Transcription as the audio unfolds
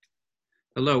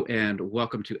Hello, and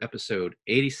welcome to episode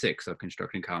 86 of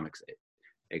Constructing Comics,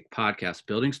 a podcast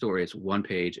building stories one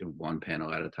page and one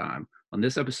panel at a time. On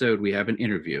this episode, we have an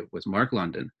interview with Mark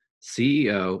London,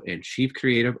 CEO and Chief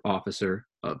Creative Officer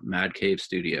of Mad Cave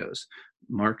Studios.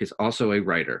 Mark is also a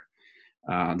writer.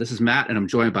 This is Matt, and I'm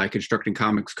joined by Constructing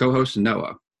Comics co-host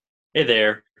Noah. Hey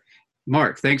there.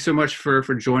 Mark, thanks so much for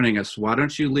joining us. Why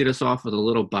don't you lead us off with a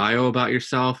little bio about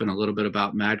yourself and a little bit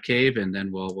about Mad Cave, and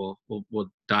then we'll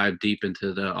dive deep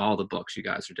into all the books you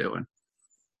guys are doing.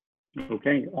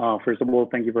 Okay. First of all,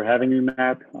 thank you for having me,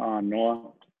 Matt.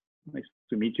 Noah, nice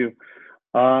to meet you.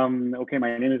 Okay,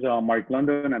 my name is Mark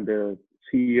London. I'm the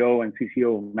CEO and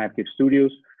CCO of Mad Cave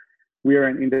Studios. We are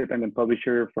an independent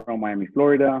publisher from Miami,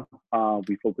 Florida.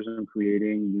 We focus on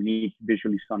creating unique,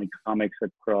 visually stunning comics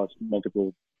across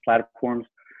multiple platforms.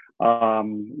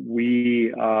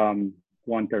 We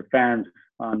want our fans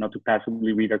not to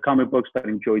passively read our comic books, but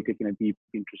enjoy taking a deep,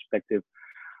 introspective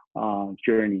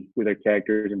journey with our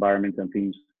characters, environments, and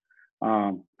themes.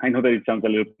 I know that it sounds a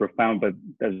little profound, but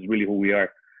that's really who we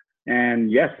are.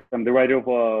 And yes, I'm the writer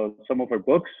of some of our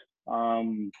books.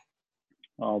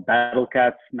 Battle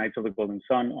Cats, Knights of the Golden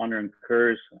Sun, Honor and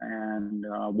Curse, and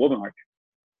Wovenheart.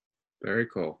 Very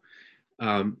cool.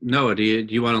 Noah, do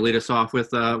you want to lead us off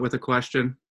with a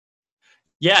question?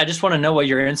 Yeah, I just want to know what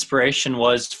your inspiration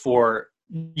was for,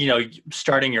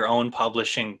 starting your own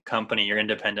publishing company, your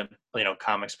independent,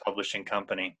 comics publishing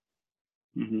company.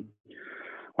 Mm-hmm.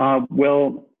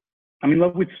 Well, I'm in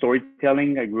love with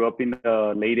storytelling. I grew up in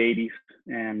the late 80s,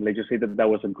 and let's just say that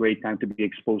was a great time to be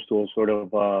exposed to all sort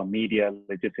of media,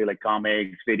 let's just say like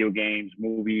comics, video games,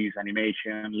 movies,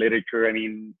 animation, literature. I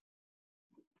mean,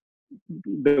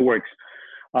 the works.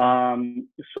 So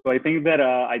I think that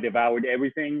I devoured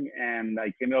everything, and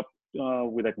I came up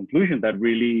with a conclusion that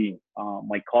really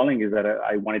my calling is that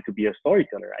I wanted to be a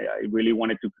storyteller. I really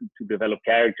wanted to develop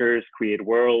characters, create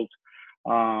worlds.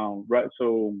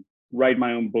 So write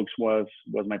my own books was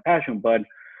my passion, but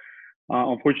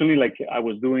unfortunately, like I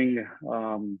was doing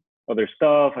other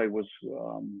stuff. I was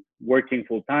working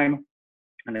full time,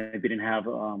 and I didn't have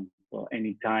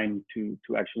any time to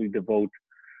actually devote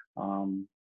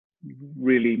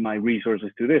really my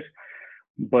resources to this.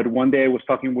 But one day I was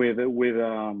talking with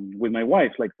my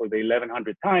wife, like for the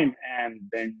 1100th time, and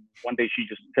then one day she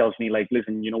just tells me, like,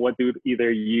 listen, you know what, dude,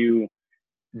 either you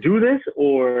do this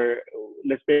or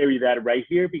let's bury that right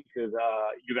here because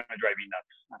you're gonna drive me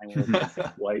nuts. And I was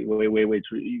like, wait,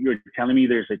 so you're telling me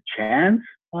there's a chance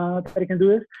that I can do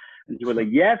this? And she was like,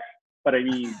 yes, but I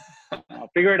mean, I'll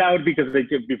figure it out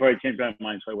before I change my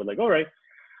mind. So I was like, all right.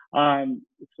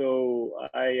 So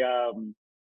I,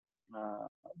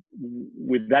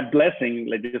 with that blessing,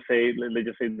 let's just say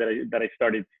that I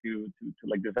started to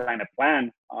like design a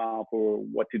plan for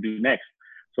what to do next.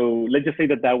 So let's just say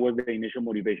that was the initial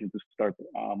motivation to start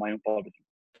my own publishing.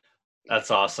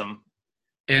 That's awesome.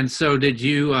 And so did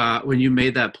you, when you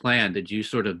made that plan, did you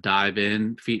sort of dive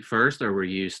in feet first, or were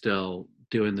you still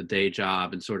doing the day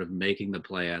job and sort of making the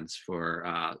plans for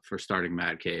starting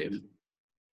Mad Cave?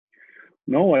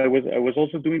 No, I was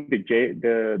also doing the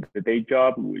day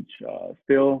job, which I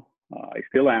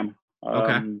still am.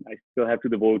 Okay. I still have to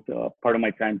devote part of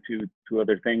my time to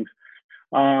other things.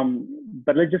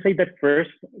 But let's just say that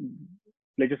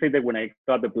when I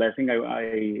got the blessing,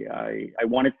 I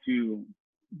wanted to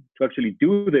actually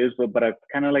do this, but I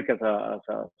kind of like as a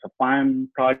fun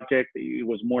project. It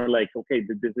was more like, okay,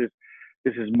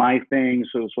 this is my thing.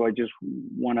 So I just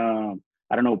want to,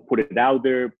 I don't know, put it out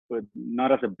there, but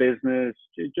not as a business,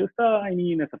 just I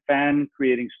mean, as a fan,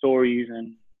 creating stories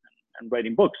and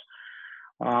writing books.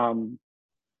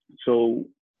 So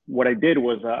what I did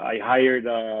was I hired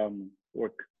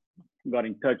or got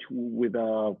in touch with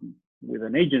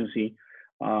an agency,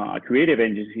 a creative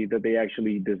agency that they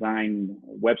actually design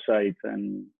websites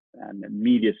and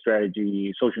media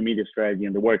strategy, social media strategy,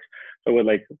 and the works. So we're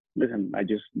like, listen, I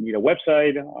just need a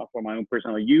website for my own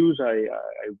personal use.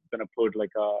 I'm gonna put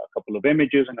like a couple of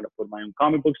images. I'm gonna put my own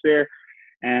comic books there,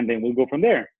 and then we'll go from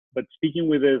there. But speaking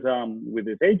with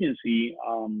this agency,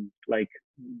 like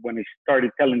when I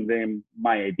started telling them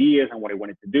my ideas and what I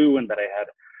wanted to do, and that I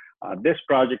had this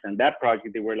project and that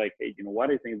project, they were like, hey, you know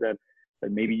what? I think that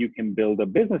maybe you can build a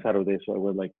business out of this. So I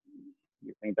was like,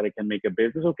 you think that I can make a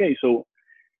business? Okay, so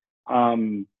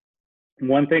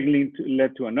one thing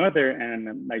led to another,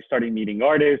 and I started meeting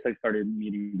artists. I started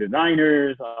meeting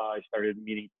designers. I started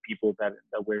meeting people that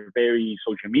were very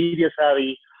social media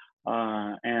savvy,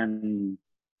 and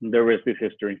the rest is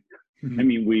history. Mm-hmm. I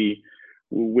mean,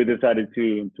 we decided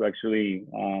to actually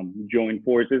join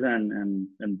forces and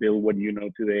build what you know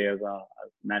today as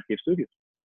Mad Cave Studios.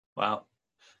 Wow,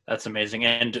 that's amazing.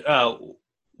 And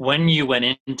When you went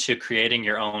into creating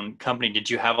your own company, did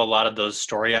you have a lot of those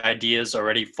story ideas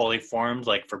already fully formed,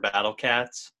 like for Battle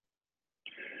Cats?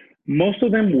 Most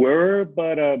of them were,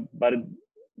 but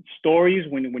stories,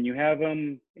 when you have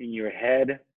them in your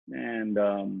head, and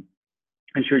I'm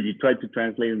sure you try to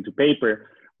translate into paper.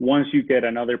 Once you get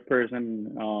another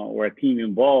person or a team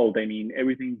involved, I mean,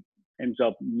 everything ends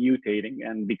up mutating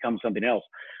and becomes something else.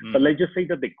 But let's just say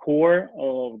that the core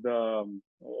of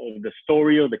the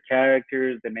story, of the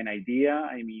characters, the main idea,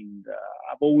 I mean,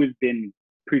 I've always been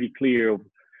pretty clear of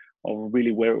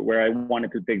really where I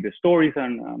wanted to take the stories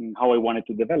and how I wanted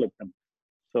to develop them.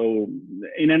 So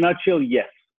in a nutshell, yes.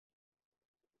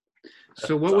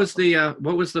 So what was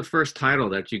the first title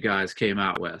that you guys came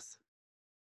out with?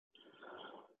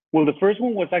 Well, the first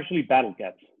one was actually Battle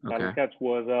Cats. Okay. Battle Cats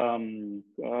was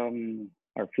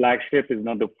our flagship. Is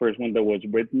not the first one that was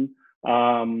written,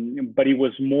 but it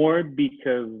was more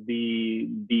because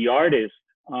the artist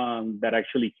that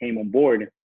actually came on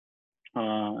board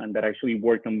and that actually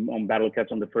worked on Battle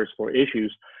Cats on the first 4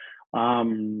 issues.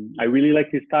 I really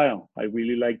liked his style. I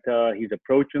really liked his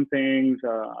approach on things.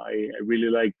 I really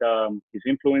liked his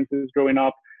influences growing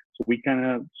up. So we kind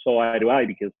of saw eye to eye,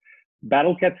 because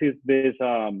Battle Cats is this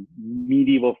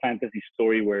medieval fantasy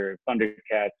story where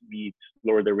Thundercats meets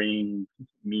Lord of the Rings,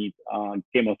 meet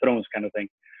Game of Thrones kind of thing.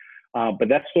 But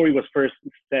that story was first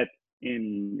set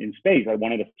in space. I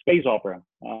wanted a space opera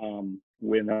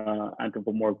with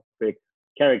anthropomorphic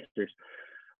characters.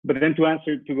 But then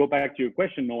to go back to your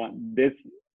question, Noah,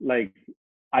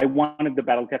 I wanted the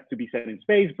Battle Cats to be set in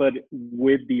space, but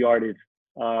with the artist,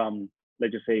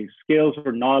 let's just say, skills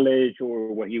or knowledge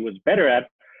or what he was better at.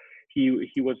 He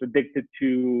was addicted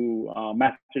to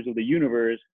Masters of the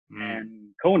Universe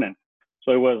and Conan.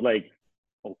 So it was like,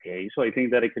 okay, so I think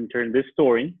that I can turn this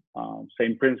story,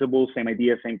 same principles, same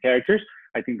ideas, same characters.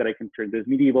 I think that I can turn this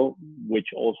medieval, which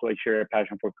also I share a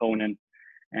passion for Conan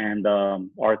and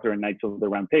Arthur and Knights of the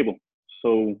Round Table.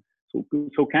 So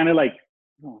kind of like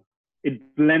it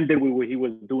blended with what he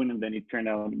was doing, and then it turned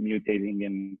out mutating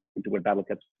into what Battle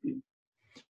Cats.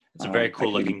 It's a very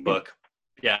cool looking book.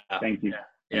 Yeah. Thank you.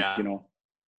 Yeah. You know.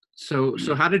 So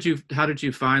how did you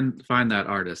find that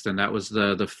artist? And that was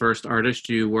the first artist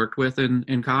you worked with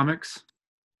in comics?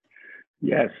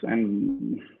 Yes,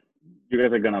 and you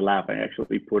guys are gonna laugh. I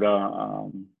actually put I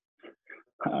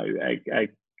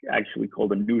actually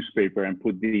called a newspaper and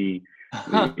put that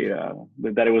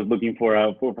I was looking for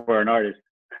an artist.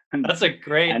 That's a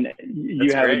great. And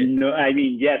you have great. No, I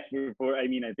mean, yes,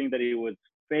 I think that it was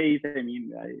faith. I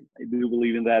mean, I do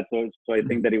believe in that. So I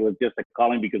think that it was just a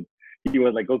calling, because he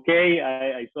was like, okay,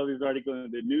 I saw this article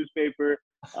in the newspaper,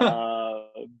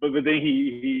 but then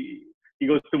he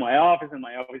goes to my office, and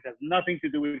my office has nothing to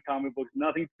do with comic books,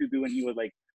 nothing to do. And he was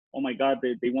like, oh my God,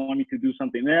 they want me to do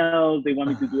something else. They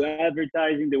want me to do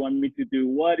advertising. They want me to do,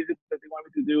 what is it that they want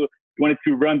me to do? He wanted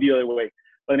to run the other way.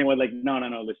 But then he was like, no,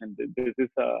 listen, this is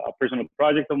a personal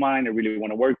project of mine. I really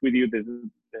want to work with you. This is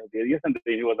the idea. And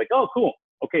he was like, oh, cool.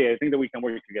 Okay, I think that we can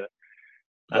work together.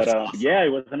 But awesome. Yeah, it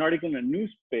was an article in a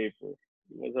newspaper.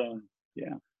 It was,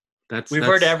 yeah. We've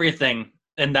heard everything.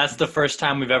 And that's the first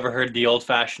time we've ever heard the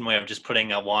old-fashioned way of just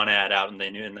putting a want ad out in the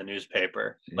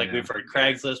newspaper. Like we've heard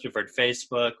Craigslist, we've heard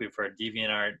Facebook, we've heard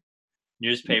DeviantArt,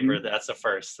 newspaper. Mm-hmm. That's the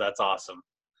first. That's awesome.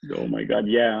 Oh my God,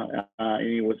 yeah.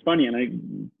 It was funny,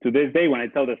 and to this day, when I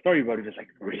tell the story about it, it's like,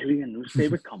 really, a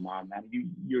newspaper? Come on, man,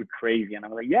 you're crazy. And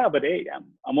I'm like, yeah, but hey,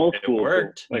 I'm old school. It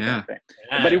worked. So, yeah.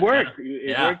 But it worked.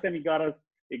 It worked, and it got us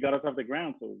off the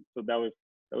ground. So that was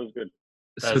good.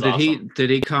 So did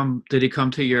he come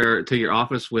to your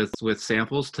office with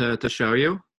samples to show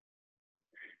you?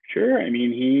 Sure. I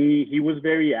mean, he was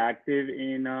very active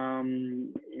in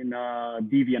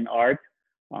DeviantArt.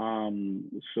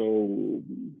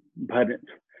 But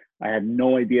I had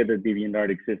no idea that DeviantArt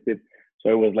existed. So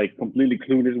I was like completely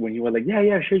clueless when he was like,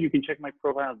 yeah, sure, you can check my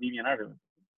profile on DeviantArt.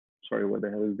 Sorry, what the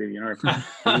hell is DeviantArt?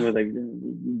 And he was like,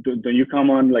 don't you come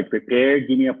on, like, prepared,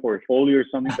 give me a portfolio or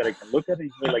something that I can look at?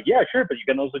 And he was like, yeah, sure, but you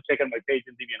can also check out my page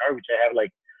in DeviantArt, which I have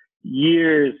like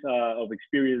years of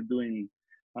experience doing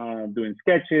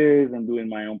sketches and doing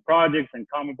my own projects and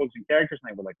comic books and characters.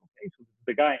 And I was like, okay, so this is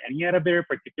the guy. And he had a very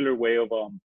particular way of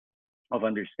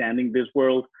understanding this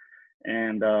world.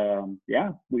 And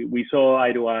we saw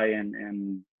eye to eye,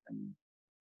 and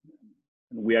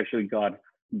we actually got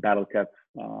Battle Cats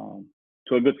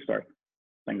to a good start.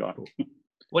 Thank God.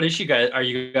 What issue are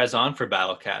you guys on for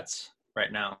Battle Cats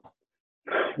right now?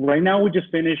 Right now, we just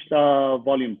finished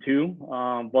volume 2.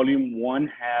 Volume 1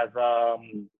 has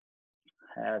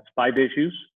 5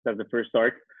 issues. That's the first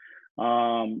arc.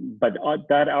 But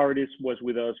that artist was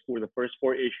with us for the first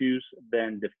 4 issues.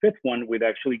 Then the 5th one, we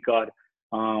actually got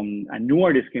a new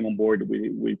artist came on board,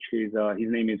 which is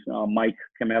his name is Mike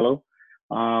Camello,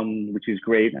 which is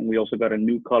great. And we also got a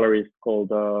new colorist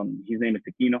called his name is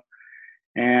Tequino.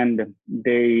 And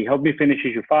they helped me finish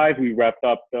issue 5. We wrapped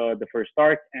up the first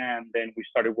arc, and then we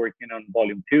started working on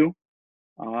volume 2,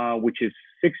 which is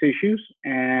 6 issues.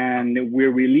 And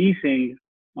we're releasing,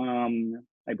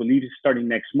 I believe it's starting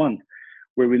next month,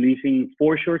 we're releasing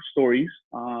 4 short stories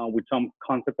with some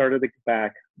concept art at the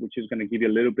back, which is going to give you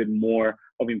a little bit more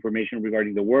of information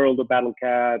regarding the world of Battle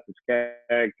Cat, its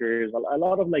characters, a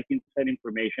lot of like inside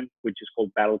information, which is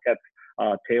called Battle Cat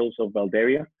Tales of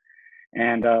Valderia.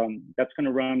 And that's going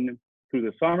to run through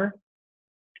the summer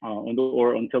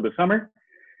or until the summer.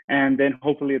 And then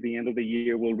hopefully at the end of the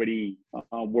year, we're already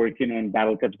working on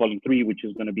Battle Cats Volume 3, which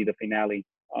is going to be the finale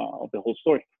of the whole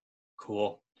story.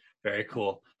 Cool. Very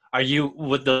cool. Are you,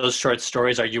 with those short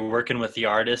stories, are you working with the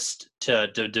artist to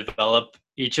develop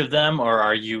each of them, or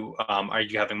are you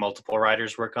having multiple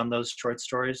writers work on those short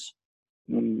stories?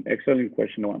 Excellent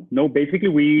question, Noah. No,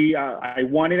 basically I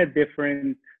wanted a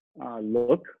different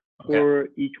look for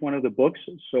each one of the books.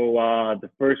 So the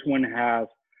first one has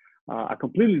a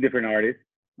completely different artist.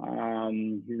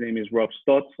 His name is Rob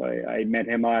Stutz. I met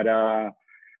him at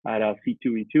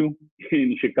C2E2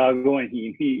 in Chicago, and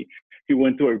he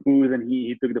went to our booth and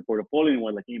he took the portfolio and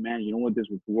was like, hey man, you know what, this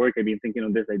would work. I've been thinking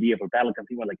of this idea for Battle Cat.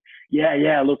 He was like,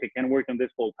 yeah, look, I can't work on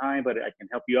this full time, but I can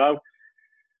help you out.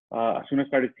 As soon as I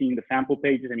started seeing the sample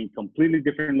pages, I mean, completely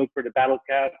different look for the Battle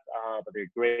Cat, but they're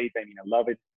great. I mean, I love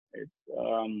it.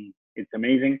 It's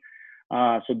amazing.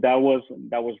 So that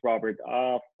was Robert.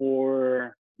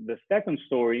 For the second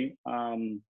story,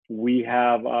 we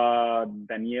have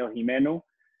Daniel Jimeno.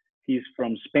 He's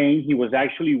from Spain. He was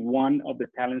actually one of the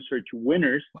Talent Search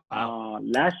winners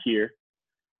last year,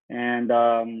 and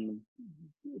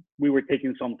we were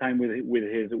taking some time with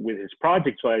his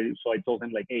project. So I told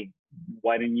him like, hey,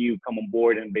 why don't you come on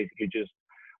board and basically just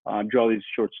draw this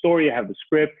short story? I have the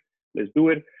script. Let's do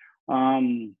it.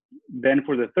 Then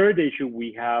for the third issue,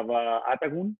 we have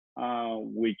Atagun,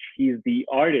 which he's the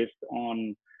artist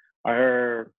on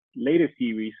our latest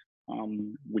series,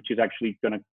 which is actually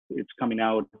it's coming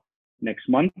out next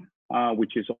month,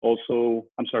 which is also,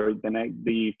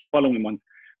 the following month,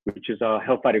 which is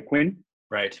Hellfighter Quinn.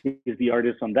 Right. Is the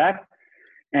artist on that.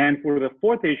 And for the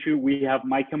 4th issue, we have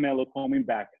Mike Camello coming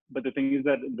back. But the thing is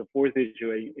that the 4th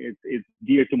issue, it's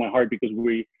dear to my heart because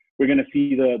we're going to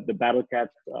see the Battle Cats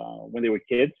when they were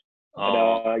kids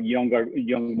at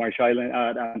young Marsh Island.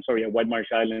 At White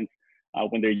Marsh Island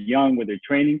when they're young, when they're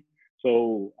training.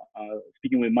 So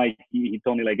speaking with Mike, he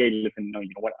told me like, hey, listen, no, you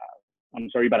know what? I'm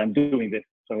sorry, but I'm doing this.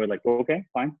 So we're like, well, okay,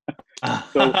 fine.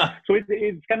 so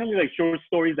it's kind of like short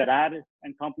stories that add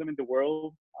and complement the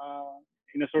world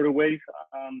in a sort of way,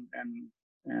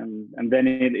 and then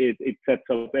it sets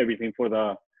up everything for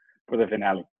the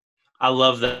finale. I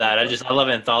love that. I love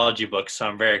anthology books, so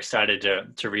I'm very excited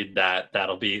to read that.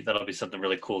 That'll be something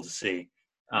really cool to see.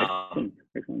 Excellent.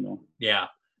 Yeah.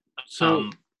 So,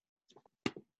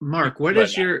 Mark,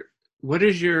 what's your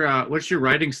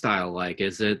writing style like?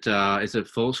 Is it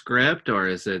full script, or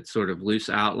is it sort of loose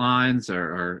outlines,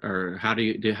 or how do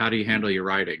you handle your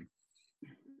writing?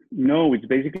 No, it's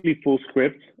basically full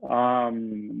script.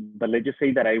 But let's just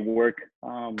say that I work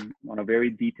on a very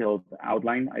detailed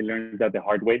outline. I learned that the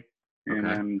hard way,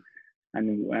 and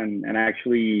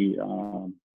actually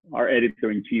our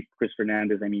editor-in-chief, Chris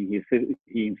Fernandez, I mean,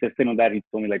 he insisted on that. He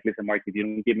told me like, listen, Mark, if you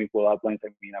don't give me full outlines, I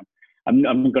mean,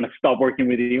 I'm gonna stop working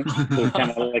with you. So it's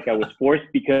kind of like I was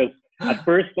forced, because at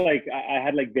first, like I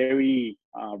had like very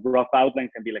rough outlines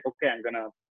and be like, okay, I'm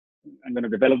gonna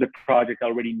develop the project. I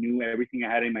already knew everything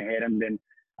I had in my head, and then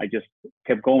I just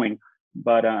kept going.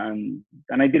 But and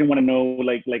I didn't want to know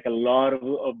like a lot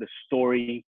of the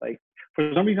story. Like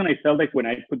for some reason, I felt like when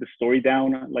I put the story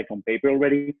down like on paper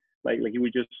already, like it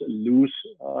would just lose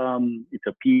its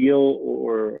appeal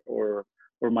or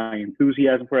my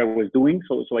enthusiasm for what I was doing.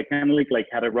 So I kind of like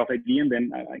had a rough idea, and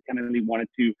then I kind of really wanted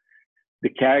the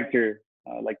character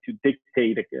like to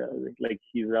dictate like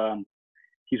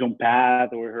his own path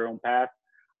or her own path.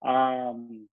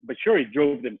 But sure, it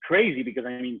drove them crazy, because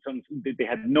I mean, they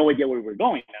had no idea where we were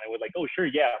going, and I was like, oh sure,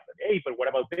 yeah, but hey, but what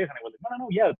about this? And I was like, no,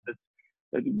 yeah,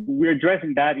 we're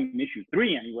addressing that in issue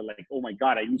 3. And he was like, oh my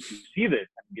God, I need to see this.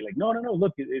 And I'd be like, no,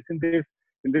 look, it's in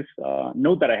this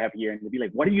note that I have here. And they'd be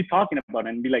like, what are you talking about?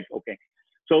 And I'd be like, okay.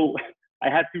 So I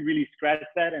had to really scratch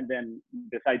that and then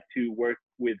decide to work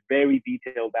with very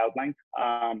detailed outlines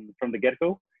from the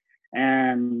get-go.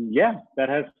 And yeah, that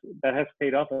has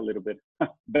paid off a little bit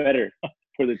better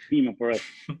for the team and for us.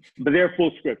 But they're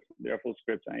full scripts. They're full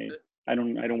scripts. I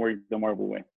don't work the Marvel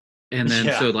way. And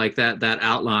then so like that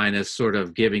outline is sort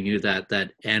of giving you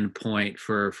that end point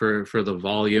for the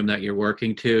volume that you're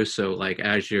working to. So like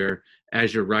as you're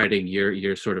writing,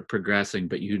 you're sort of progressing,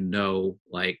 but you know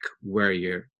like where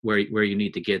you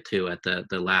need to get to at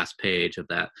the last page of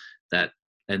that.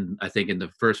 And I think in the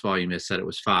first volume it said it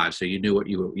was 5, so you knew what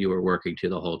you were working to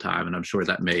the whole time, and I'm sure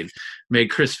that made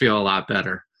Chris feel a lot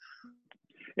better.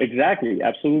 Exactly,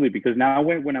 absolutely. Because now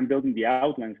when I'm building the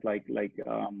outlines, I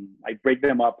break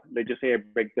them up. Let's just say I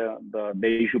break the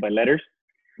issue by letters,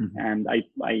 and I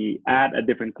add a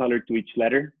different color to each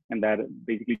letter, and that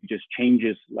basically just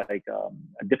changes. Like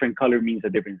a different color means a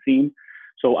different scene.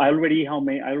 So I already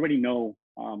know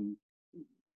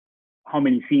how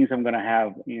many scenes I'm gonna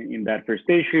have in that first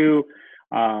issue,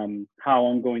 how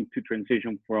I'm going to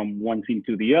transition from one scene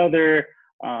to the other,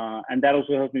 and that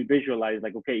also helps me visualize.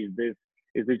 Like, okay,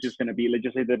 is this just going to be, let's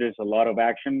just say that there's a lot of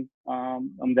action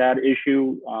on that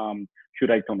issue. Should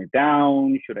I tone it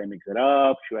down? Should I mix it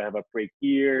up? Should I have a break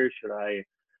here? Should I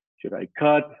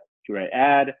cut? Should I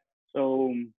add?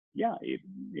 So yeah,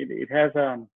 it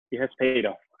has paid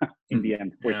off in the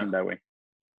end, working that way.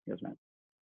 Yes, man.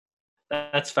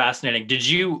 That's fascinating.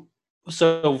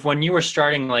 So when you were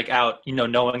starting like out,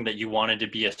 knowing that you wanted to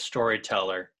be a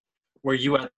storyteller, were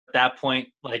you at that point,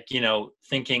 like,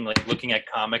 thinking, like looking at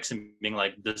comics and being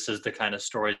like, this is the kind of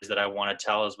stories that I want to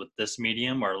tell is with this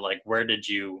medium? Or like, where did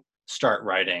you start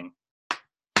writing?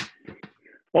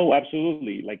 Oh,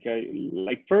 absolutely.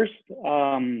 First,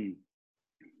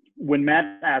 when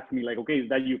Matt asked me, like, okay, is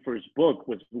that your first book?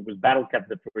 Was Battle Cat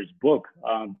the first book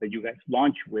that you guys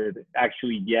launched with?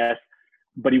 Actually, yes,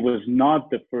 but it was not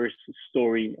the first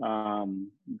story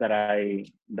that I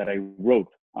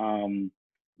wrote.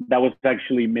 That was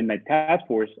actually Midnight Task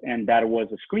Force, and that was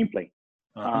a screenplay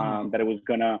that I was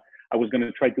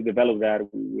gonna try to develop that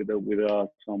with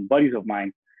some buddies of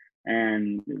mine,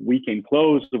 and we came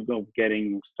close of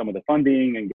getting some of the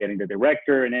funding and getting the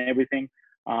director and everything,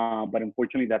 but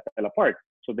unfortunately that fell apart.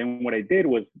 So then what I did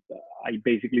was I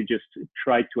basically just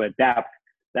tried to adapt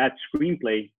that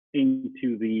screenplay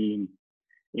into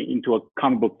a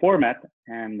comic book format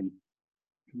and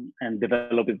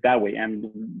develop it that way. And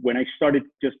when I started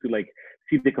just to like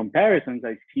see the comparisons,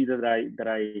 I see that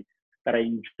I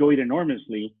enjoyed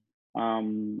enormously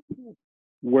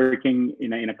working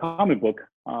in a comic book.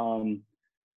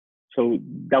 So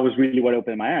that was really what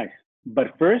opened my eyes.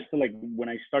 But first, like when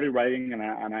I started writing and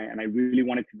I really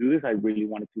wanted to do this, I really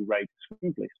wanted to write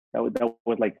screenplays. That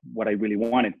was like what I really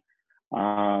wanted.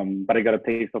 But I got a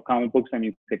taste of comic books. I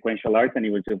mean, sequential art, and it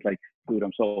was just like, dude,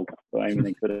 I'm sold. So I mean,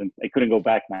 I couldn't go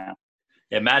back now.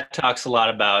 Yeah, Matt talks a lot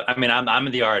about. I mean,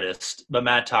 I'm the artist, but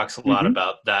Matt talks a lot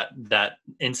about that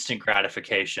instant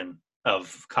gratification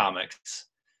of comics.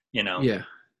 Yeah.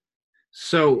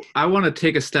 So I want to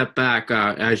take a step back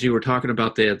as you were talking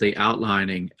about the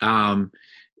outlining.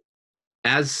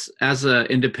 As an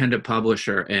independent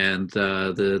publisher and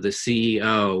the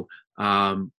CEO.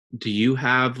 Do you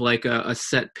have like a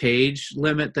set page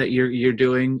limit that you're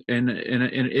doing in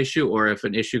an issue, or if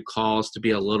an issue calls to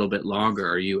be a little bit longer,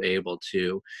 are you able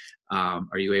to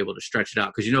stretch it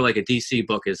out? Because like a DC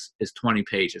book is 20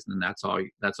 pages, and that's all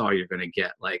you're going to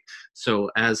get. Like,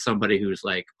 so as somebody who's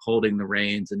like holding the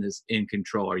reins and is in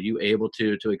control, are you able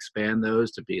to expand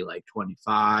those to be like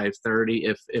 25, 30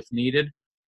 if needed?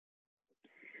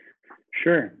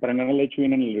 Sure, but I'm gonna let you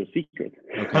in on a little secret,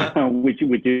 okay. which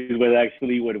is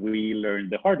what we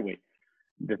learned the hard way.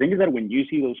 The thing is that when you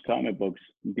see those comic books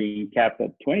being capped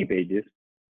at 20 pages,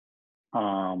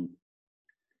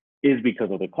 is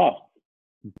because of the cost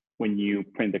when you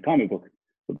print the comic book.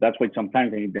 So that's why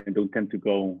sometimes they don't tend to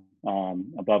go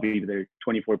above either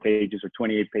 24 pages or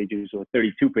 28 pages or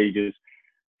 32 pages.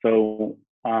 So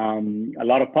a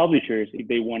lot of publishers, if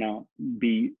they want to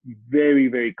be very,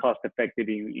 very cost effective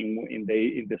in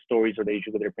the stories or the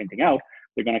issues that they're printing out,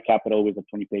 they're going to cap it always at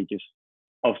 20 pages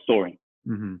of story.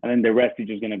 And then the rest is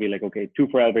just going to be like, okay, 2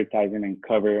 for advertising and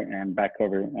cover and back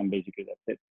cover, and basically that's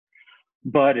it.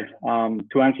 But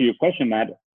to answer your question, Matt,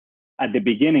 at the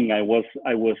beginning, I was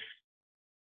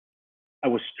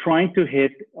trying to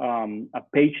hit a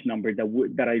page number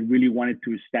that I really wanted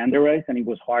to standardize, and it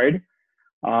was hard.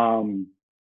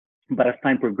 But as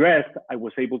time progressed, I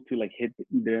was able to like hit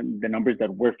the numbers that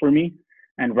work for me.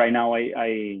 And right now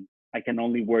I can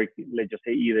only work, let's just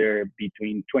say, either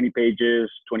between 20 pages,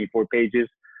 24 pages,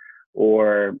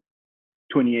 or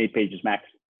 28 pages max.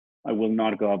 I will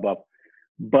not go above.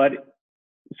 But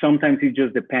sometimes it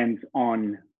just depends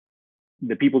on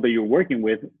the people that you're working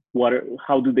with.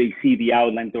 How do they see the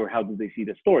outlines, or how do they see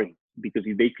the story? because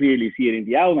if they clearly see it in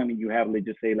the outline, and you have, let's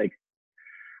just say, like,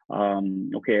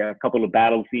 okay, a couple of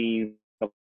battle scenes,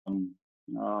 of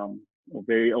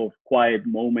quiet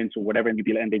moments or whatever, and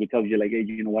they will tell you like, hey,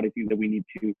 you know what, I think that we need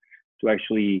to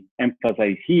actually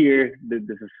emphasize here that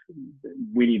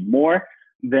we need more.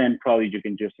 Then probably you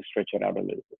can just stretch it out a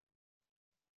little bit.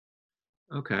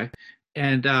 Okay,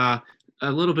 and a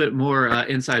little bit more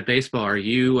inside baseball. Are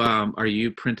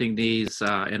you printing these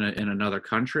in another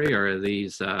country, or are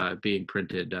these being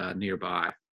printed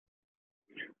nearby?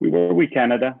 We were with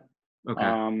Canada.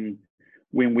 Okay.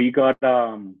 When we got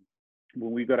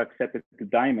accepted to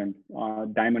Diamond,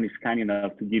 Diamond is kind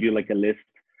enough to give you like a list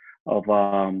of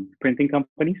printing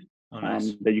companies. Oh,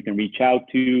 nice. That you can reach out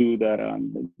to, that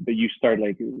you start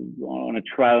like on a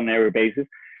trial and error basis.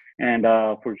 And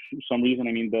for some reason,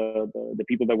 I mean, the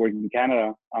people that work in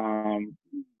Canada,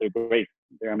 they're great.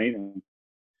 They're amazing.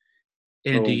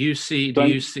 And so, do you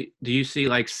see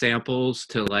like samples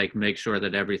to like make sure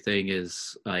that everything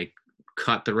is like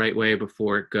cut the right way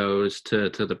before it goes to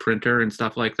the printer and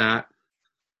stuff like that?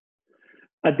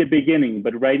 At the beginning,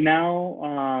 but right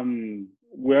now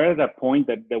we're at that point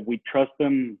that we trust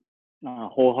them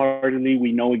wholeheartedly.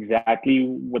 We know exactly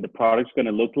what the product's going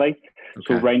to look like. Okay.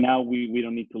 So right now we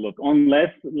don't need to look,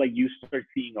 unless like you start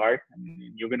seeing art, and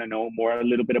you're going to know more a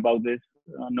little bit about this,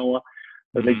 Noah.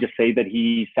 But let's just say that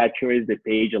he saturates the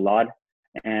page a lot,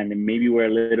 and maybe we're a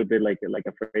little bit like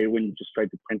afraid when you just try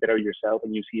to print it out yourself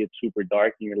and you see it super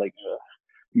dark and you're like,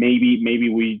 maybe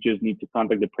we just need to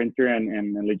contact the printer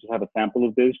and let's just have a sample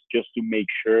of this just to make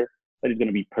sure that it's going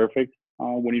to be perfect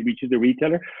when it reaches the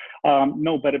retailer.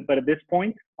 No, but at this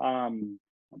point,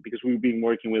 because we've been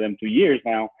working with them 2 years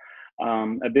now,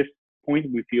 at this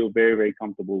point we feel very, very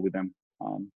comfortable with them.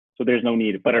 So there's no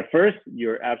need. But at first,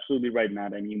 you're absolutely right,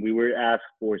 Matt. I mean, we were asked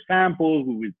for samples.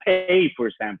 We would pay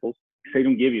for samples. They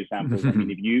don't give you samples. I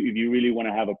mean, if you really want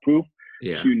to have a proof,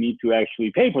 you need to actually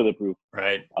pay for the proof.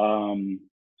 Right.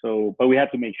 So, but we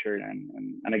have to make sure.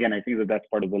 And again, I think that's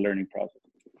part of the learning process.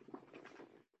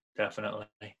 Definitely.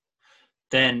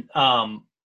 Then,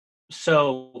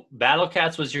 so Battle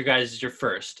Cats was your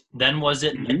first. Then was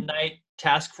it Midnight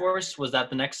Task Force? Was that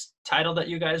the next title that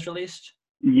you guys released?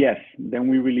 Yes. Then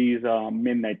we released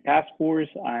Midnight Task Force,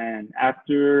 and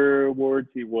afterwards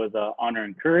it was Honor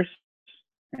and Curse,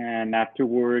 and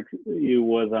afterwards it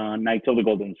was Knights of the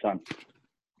Golden Sun.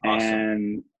 Awesome.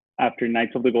 And after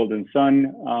Knights of the Golden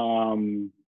Sun,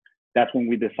 that's when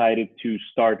we decided to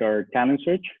start our talent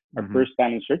search, our first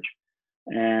talent search.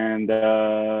 And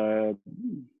I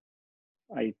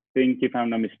think, if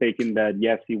I'm not mistaken, that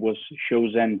yes, it was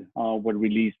Show's End, was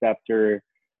released after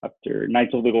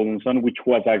Knights of the Golden Sun, which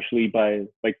was actually by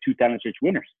 2 talent search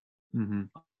winners.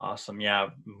 Awesome. Yeah,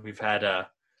 we've had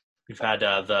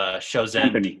the Show's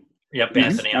End. Anthony. Yep,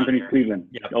 Anthony Cleveland.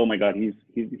 Yep. Oh my God, he's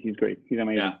great. He's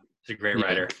amazing. Yeah, he's a great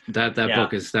writer. That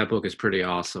book is pretty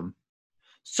awesome.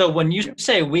 So when you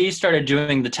say we started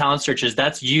doing the talent searches,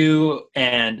 that's you,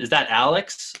 and is that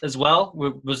Alex as well?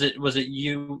 Was it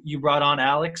you brought on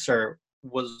Alex, or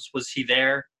was he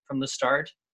there from the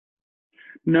start?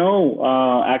 No,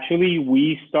 actually,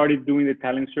 we started doing the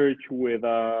talent search with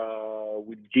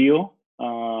Gio,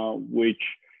 which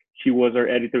she was our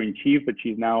editor-in-chief, but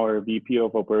she's now our VP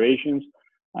of operations.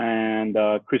 And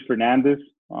Chris Fernandez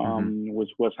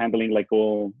was handling like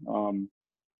all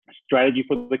strategy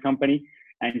for the company.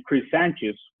 And Chris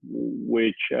Sanchez,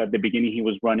 which at the beginning he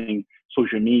was running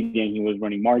social media and he was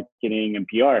running marketing and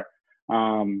PR.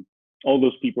 All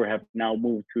those people have now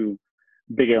moved to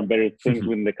bigger and better things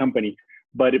within the company.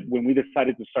 But when we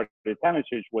decided to start the talent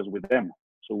search, was with them.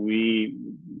 So we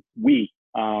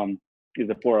is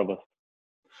the 4 of us.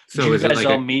 So you guys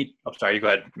all meet? Oh, sorry, you go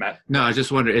ahead, Matt. No, I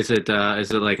just wonder, is it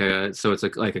like it's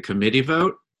like a committee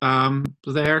vote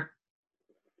there?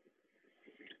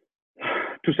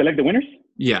 To select the winners?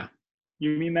 Yeah.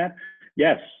 You mean that?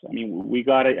 Yes. I mean, we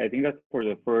got it. I think that for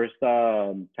the first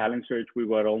talent search, we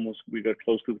got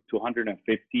close to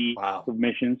 250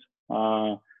 submissions.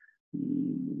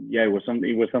 Yeah, it was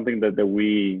something that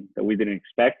we didn't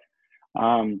expect.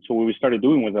 So what we started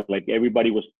doing was that like everybody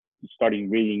was starting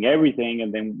reading everything,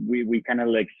 and then we kind of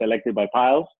like selected by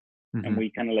piles, and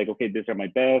we kind of like, okay, these are my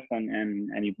best,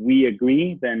 and if we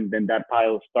agree, then that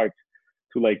pile starts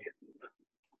to like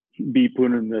be put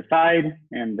on the side,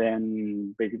 and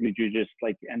then basically you just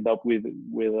like end up with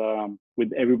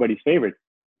everybody's favorite.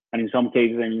 And in some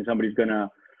cases, I mean, somebody's gonna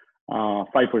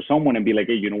fight for someone and be like,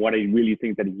 hey, you know what? I really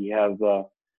think that he has the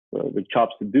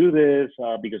chops to do this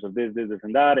because of this,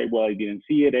 and that. Well, I didn't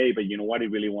see it, but you know what? I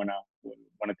really wanna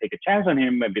take a chance on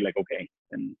him and be like, okay,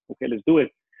 let's do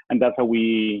it. And that's how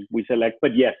we select.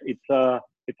 But yes, it's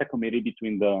it's a committee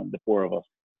between the four of us.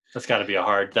 That's got to be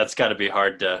hard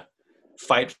to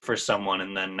fight for someone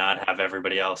and then not have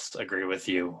everybody else agree with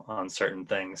you on certain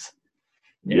things.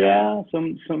 Yeah,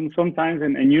 sometimes,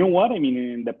 and you know what? I mean,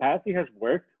 in the past it has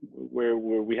worked where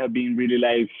we have been really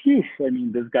like, phew, I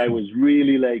mean, this guy was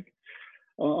really like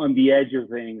on the edge of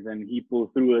things, and he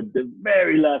pulled through at the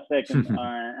very last second.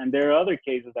 And there are other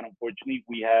cases that unfortunately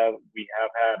we have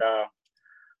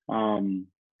had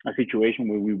a situation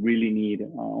where we really need,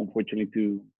 unfortunately,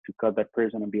 to cut that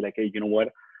person and be like, hey, you know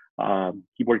what?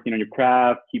 Keep working on your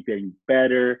craft, keep getting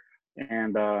better,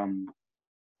 and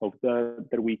hope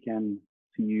that we can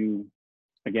see you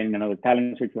again in another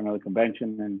talent search or another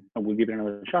convention, and we'll give it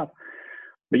another shot.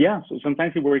 But yeah, so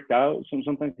sometimes it worked out,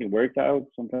 sometimes it worked out,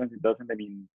 sometimes it doesn't. I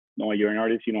mean, no, you're an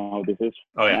artist, you know how this is.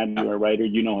 Oh yeah, and you're a writer,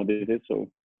 you know how this is. So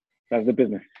that's the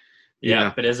business.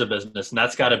 Yeah, it is a business, and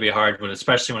that's got to be hard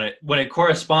especially when it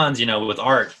corresponds, you know, with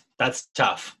art. That's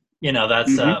tough. You know,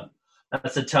 that's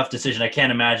a tough decision. I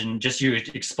can't imagine just you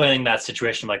explaining that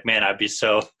situation. Like, man, I'd be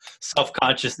so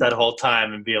self-conscious that whole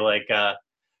time and be like,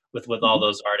 with all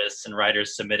those artists and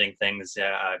writers submitting things,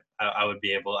 yeah, I would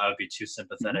be too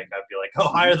sympathetic. I'd be like, oh,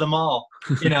 hire them all,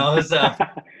 you know. Yeah.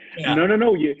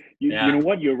 No. You know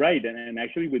what? You're right. And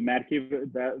actually, with Mad Cave,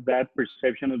 that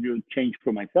perception of you changed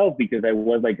for myself, because I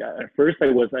was like, at first I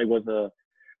was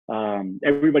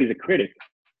everybody's a critic,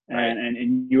 right.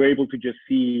 and you're able to just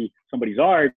see somebody's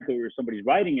art or somebody's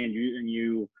writing, and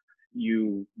you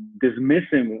dismiss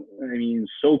him. I mean,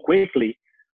 so quickly.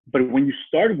 But when you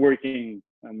start working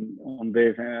on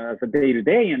this as a day to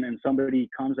day, and then somebody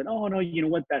comes and, oh no, you know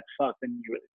what, that sucked, and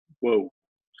you're like, whoa,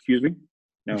 excuse me,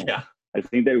 no, yeah. I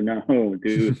think that no,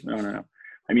 dude, no.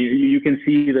 I mean, you can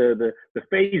see the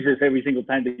phases every single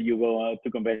time that you go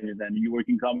to conventions and you work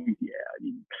in comics.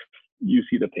 Yeah, you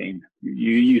see the pain.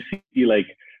 You see like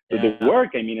the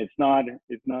work. I mean, it's not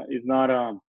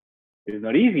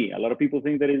easy. A lot of people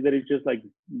think that it's just like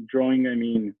drawing. I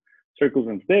mean, circles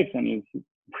and sticks, and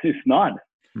it's not.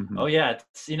 Mm-hmm. Oh yeah,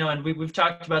 it's, you know, and we've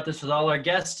talked about this with all our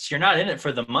guests. You're not in it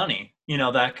for the money, you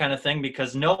know, that kind of thing,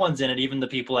 because no one's in it. Even the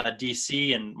people at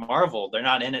DC and Marvel, they're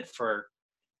not in it for,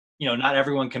 you know, not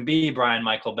everyone can be Brian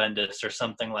Michael Bendis or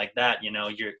something like that. You know,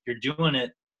 you're doing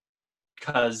it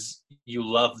because you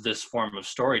love this form of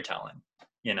storytelling.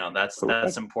 You know, that's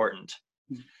important.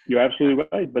 You're absolutely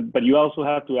right, but you also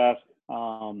have to ask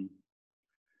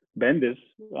Bendis,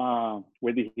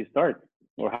 where did he start,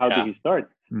 or how did he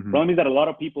start? Mm-hmm. The problem is that a lot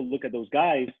of people look at those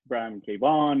guys, Brian K.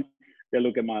 Vaughan, they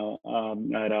look at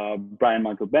Brian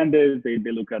Michael Bendis, they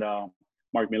look at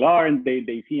Mark Millar, and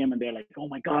they see him and they're like, oh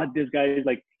my God, this guy is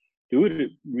like,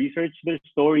 dude, research their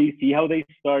story, see how they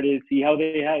started, see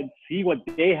what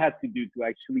they had to do to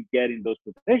actually get in those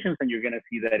positions, and you're gonna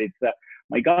see that it's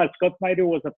my God, Scott Snyder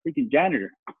was a freaking janitor.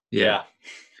 Yeah.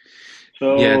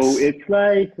 So it's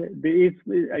like,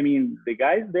 I mean, the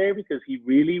guy's there because he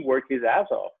really worked his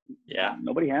ass off. Yeah.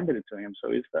 Nobody handed it to him.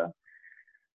 So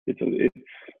it's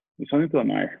something to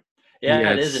admire.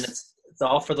 Yeah, it is. And it's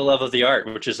all for the love of the art,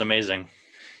 which is amazing.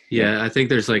 Yeah. I think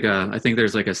there's like a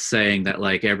saying that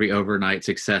like every overnight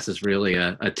success is really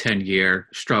a 10-year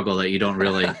struggle that you don't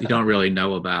really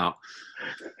know about.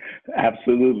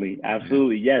 Absolutely.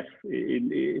 Yes.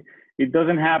 It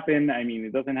doesn't happen. I mean,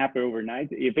 it doesn't happen overnight.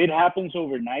 If it happens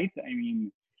overnight, I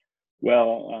mean,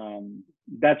 well,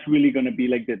 that's really going to be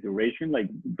like the duration. Like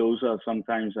those are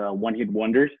sometimes one-hit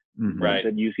wonders. Mm-hmm. Right.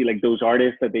 That you see like those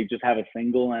artists that they just have a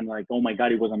single and like, oh my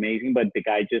God, it was amazing, but the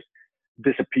guy just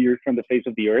disappeared from the face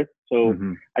of the earth. So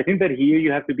I think that here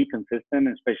you have to be consistent,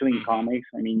 especially in comics.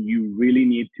 I mean, you really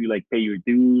need to like pay your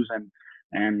dues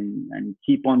and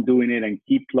keep on doing it and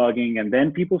keep plugging, and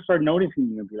then people start noticing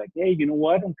you and be like, hey, you know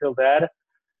what, until that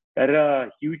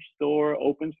huge store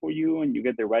opens for you and you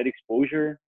get the right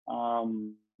exposure. I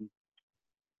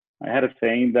had a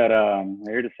saying that I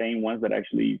heard a saying once that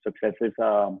actually success is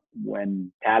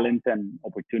when talent and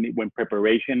opportunity, when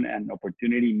preparation and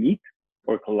opportunity meet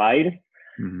or collide.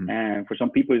 And for some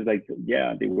people it's like,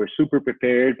 yeah, they were super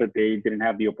prepared but they didn't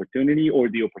have the opportunity, or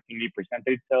the opportunity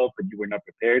presented itself but you were not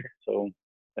prepared. So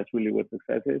that's really what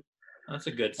success is. That's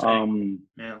a good saying.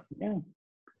 Yeah.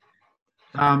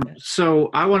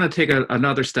 So I want to take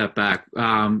another step back.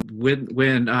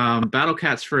 When Battle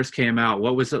Cats first came out,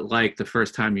 what was it like the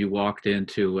first time you walked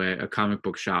into a comic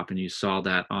book shop and you saw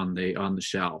that on the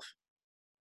shelf?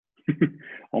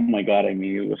 Oh my God! I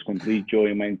mean, it was complete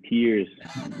joy. My tears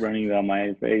running down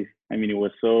my face. I mean, it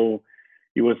was so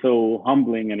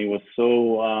humbling, and it was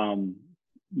so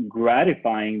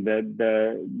gratifying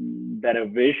that a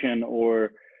vision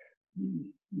or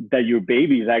that your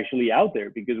baby is actually out there.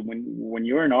 Because when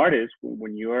you're an artist,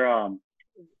 when you're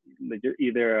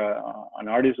either an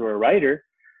artist or a writer,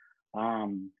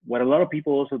 what a lot of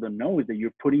people also don't know is that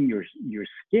you're putting your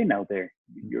skin out there.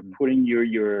 You're putting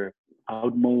your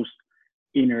outmost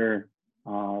inner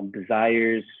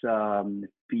desires,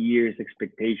 fears,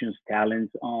 expectations,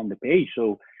 talents on the page.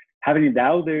 So having it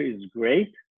out there is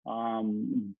great,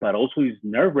 but also is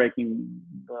nerve-wracking.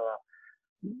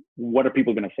 What are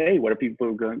people going to say? What are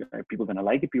people going to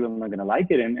like it? People are not going to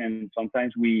like it. And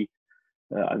sometimes we,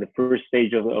 at the first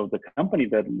stage of the company,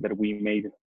 that we made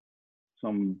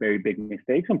some very big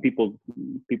mistakes, and people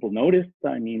noticed.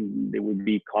 I mean, they would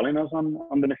be calling us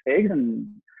on the mistakes, and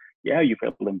yeah, you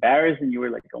felt embarrassed, and you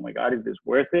were like, oh my God, is this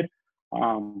worth it?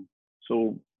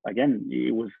 So again,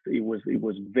 it was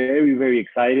very, very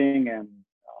exciting and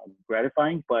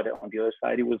gratifying, but on the other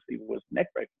side, it was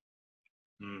neck-breaking.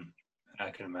 I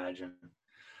can imagine.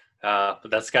 But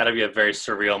that's got to be a very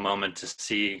surreal moment to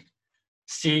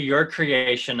see your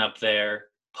creation up there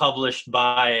published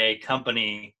by a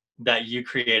company that you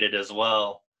created as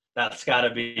well. That's got to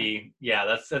be,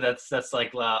 that's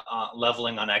like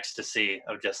leveling on ecstasy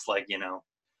of just like,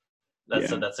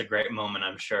 that's a great moment,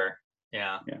 I'm sure.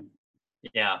 Yeah.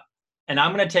 And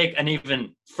I'm going to take an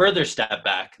even further step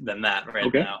back than that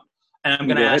now. And I'm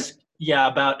going to ask,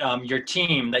 about your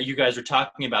team that you guys were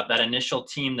talking about, that initial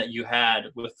team that you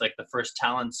had with like the first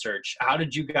talent search. How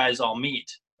did you guys all meet?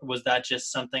 Was that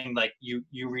just something like you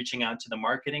reaching out to the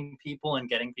marketing people and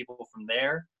getting people from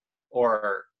there?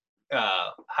 Or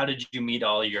how did you meet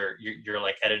all your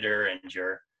like editor and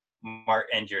your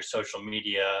social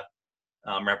media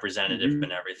representative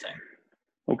and everything?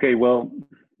 Okay, well,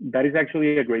 that is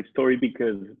actually a great story,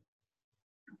 because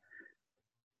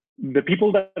the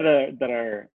people that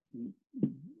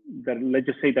let's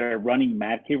just say that are running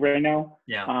Mad Cave right now,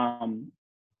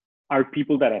 are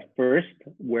people that at first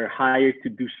were hired to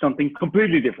do something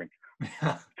completely different.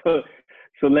 So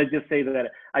let's just say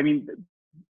that, I mean,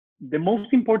 the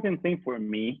most important thing for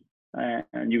me,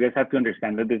 and you guys have to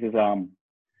understand that this is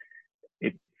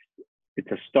it's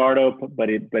a startup, but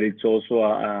it's also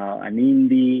an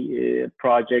indie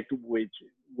project, which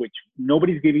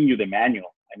nobody's giving you the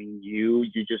manual. I mean, you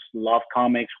just love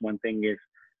comics. One thing is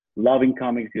loving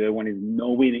comics. The other one is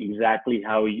knowing exactly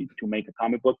how to make a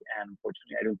comic book. And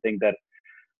unfortunately, I don't think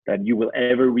that you will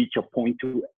ever reach a point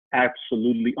to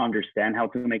absolutely understand how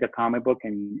to make a comic book.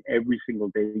 And every single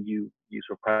day you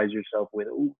surprise yourself with,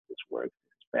 oh, this works,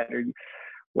 it's better.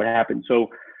 What happened? So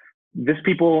these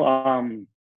people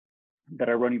that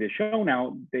are running the show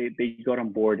now, they got on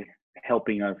board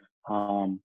helping us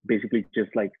basically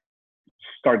just like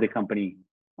start the company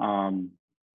and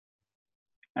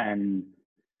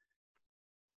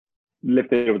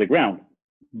lift it over the ground.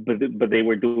 But they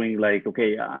were doing like,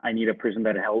 okay, I need a person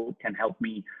that can help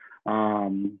me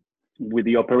with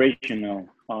the operational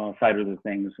side of the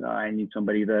things. I need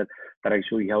somebody that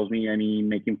actually helps me. I mean,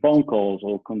 making phone calls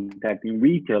or contacting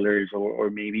retailers, or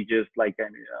maybe just like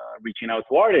reaching out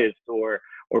to artists, or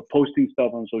posting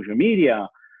stuff on social media,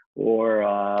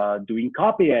 or doing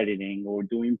copy editing, or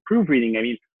doing proofreading. I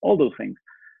mean, all those things.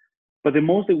 But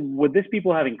what these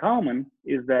people have in common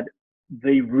is that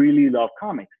they really love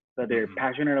comics, that they're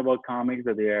passionate about comics,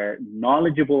 that they're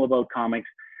knowledgeable about comics.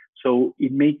 So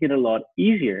it makes it a lot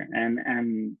easier.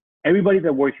 And everybody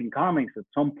that works in comics, at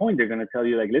some point, they're going to tell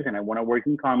you like, listen, I want to work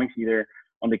in comics either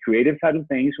on the creative side of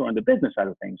things or on the business side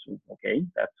of things. So, okay,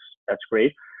 that's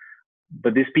great.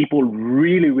 But these people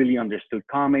really, really understood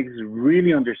comics,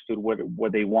 really understood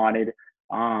what they wanted.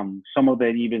 Some of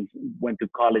them even went to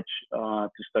college to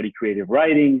study creative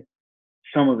writing.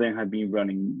 Some of them had been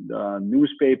running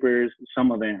newspapers.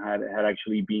 Some of them had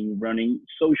actually been running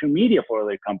social media for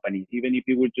other companies, even if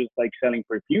it was just like selling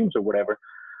perfumes or whatever.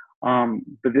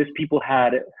 But these people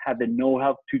had the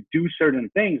know-how to do certain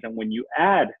things. And when you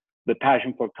add the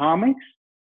passion for comics,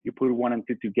 you put one and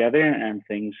two together, and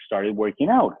things started working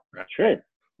out. Right. Sure.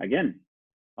 Again,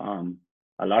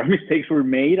 a lot of mistakes were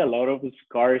made. A lot of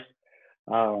scars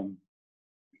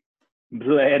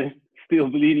bled, still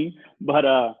bleeding.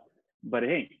 But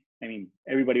hey, I mean,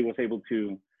 everybody was able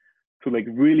to like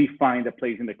really find a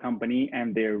place in the company,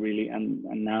 and they're really and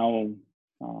now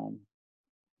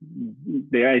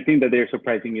I think that they're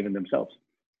surprising even themselves.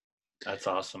 That's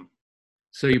awesome.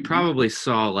 So you probably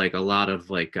saw like a lot of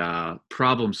like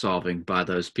problem solving by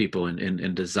those people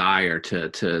and desire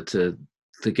to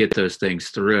get those things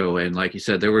through. And like you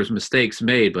said, there was mistakes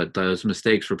made, but those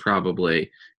mistakes were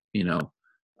probably,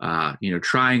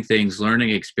 trying things,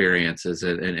 learning experiences,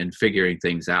 and figuring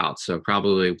things out. So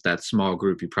probably with that small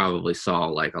group, you probably saw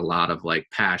like a lot of like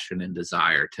passion and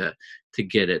desire to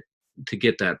get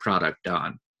that product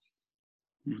done.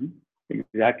 Mm-hmm.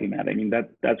 Exactly, Matt. I mean,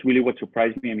 that's really what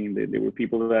surprised me. I mean, there were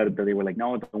people that they were like,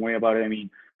 no, don't worry about it. I mean,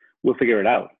 we'll figure it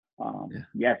out. Yeah.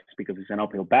 Yes, because it's an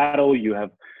uphill battle. You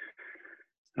have,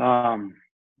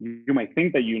 you might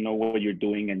think that you know what you're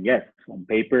doing, and yes, on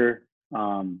paper,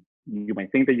 you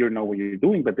might think that you know what you're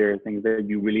doing, but there are things that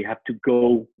you really have to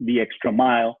go the extra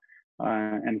mile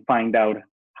and find out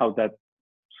how that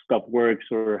stuff works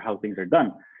or how things are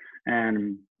done.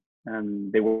 And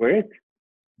they were it.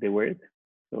 They were it.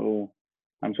 So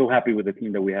I'm so happy with the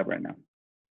team that we have right now.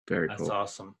 Very That's cool.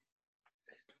 awesome.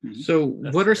 So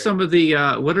That's what are great. some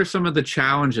of the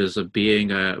challenges of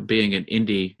being an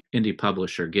indie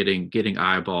publisher, getting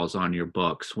eyeballs on your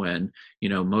books when,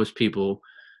 most people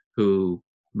who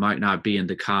might not be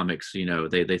into comics,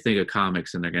 they think of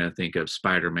comics and they're going to think of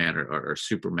Spider-Man or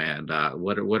Superman.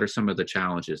 What are some of the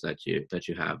challenges that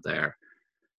you have there?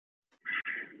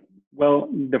 Well,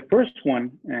 the first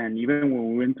one, and even when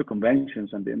we went to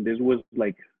conventions, and this was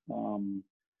like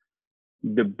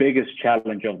the biggest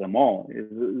challenge of them all, is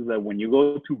that when you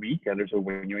go to retailers or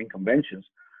when you're in conventions,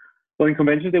 well, in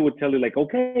conventions they would tell you like,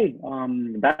 okay,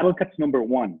 Battle Cat's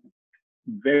 #1,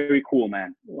 very cool,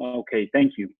 man. Okay,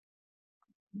 thank you.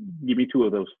 Give me 2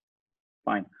 of those.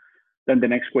 Fine. Then the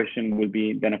next question would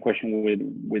be, then a question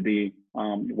would be,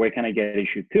 where can I get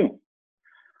issue 2?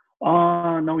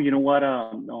 No, you know what?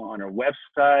 On our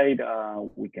website,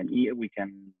 we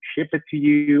can ship it to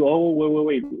you. Oh,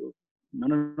 wait.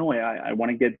 No. I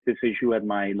want to get this issue at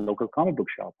my local comic book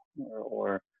shop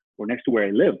or next to where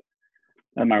I live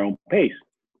at my own pace.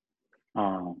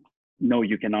 No,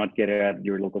 you cannot get it at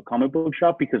your local comic book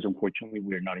shop because unfortunately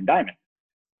we're not in Diamond.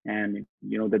 And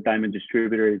the Diamond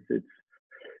distributor,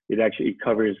 it actually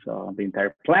covers the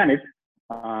entire planet.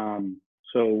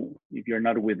 So if you're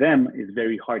not with them, it's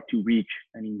very hard to reach,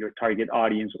 your target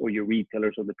audience or your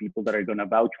retailers or the people that are going to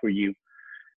vouch for you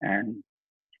and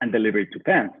deliver it to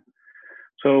fans.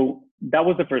 So that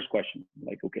was the first question.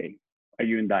 Like, okay, are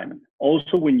you in Diamond?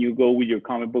 Also, when you go with your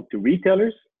comic book to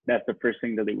retailers, that's the first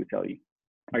thing that they would tell you.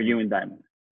 Are you in Diamond?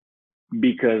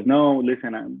 Because no,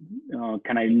 listen,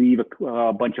 can I leave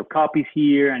a bunch of copies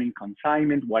here and in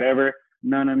consignment, whatever?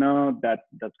 No,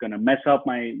 that's gonna mess up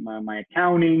my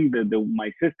accounting.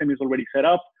 My system is already set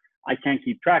up. I can't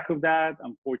keep track of that.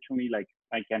 Unfortunately, like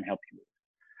I can't help you.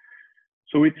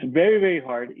 So it's very, very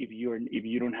hard if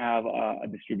you don't have a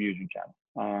distribution channel,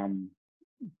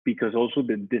 because also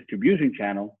the distribution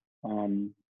channel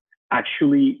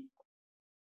actually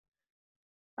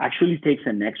takes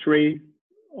an X-ray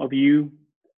of you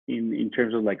in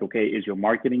terms of like, okay, is your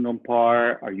marketing on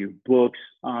par? Are your books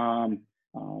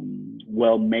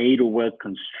well made or well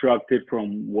constructed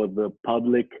from what the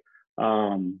public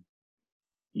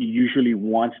usually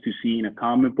wants to see in a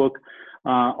comic book?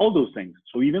 All those things.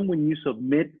 So even when you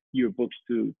submit your books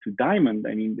to Diamond,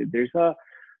 there's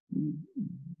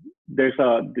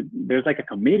like a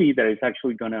committee that is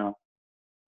actually gonna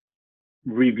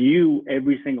review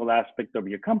every single aspect of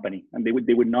your company, and they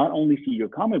would not only see your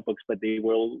comic books, but they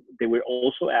will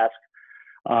also ask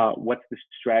what's the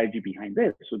strategy behind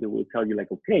this. So they will tell you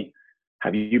like, okay,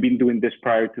 have you been doing this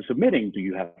prior to submitting? Do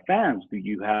you have fans? Do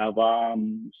you have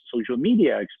social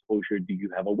media exposure? Do you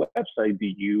have a website? Do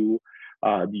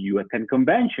you attend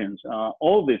conventions?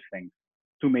 All these things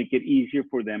to make it easier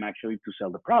for them actually to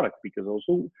sell the product. Because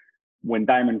also when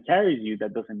Diamond carries you,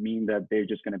 that doesn't mean that they're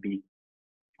just going to be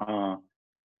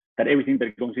that everything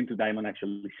that goes into Diamond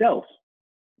actually sells.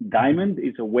 Diamond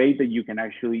is a way that you can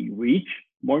actually reach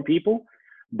more people,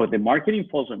 but the marketing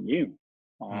falls on you.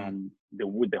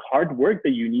 The hard work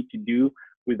that you need to do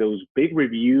with those big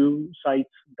review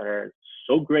sites that are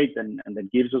so great and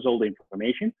that gives us all the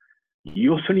information,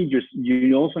 you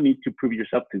also need to prove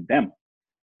yourself to them.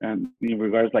 In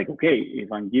regards like, okay,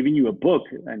 if I'm giving you a book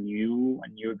and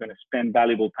you're going to spend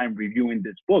valuable time reviewing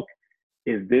this book,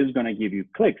 is this going to give you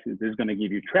clicks? Is this going to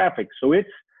give you traffic? So it's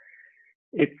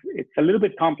a little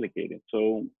bit complicated.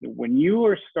 So when you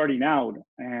are starting out,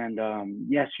 and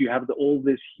yes, you have all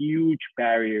these huge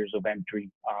barriers of entry,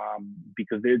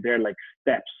 because they're like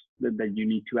steps that you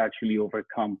need to actually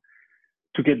overcome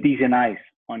to get decent eyes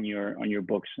on your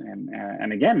books.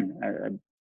 And again,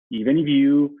 even if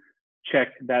you check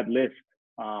that list,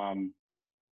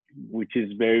 which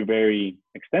is very, very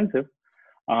extensive,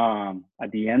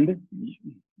 at the end,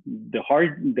 the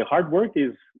hard work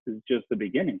is just the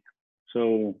beginning.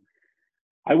 So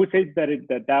I would say that is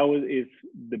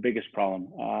the biggest problem,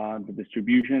 the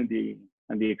distribution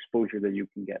and the exposure that you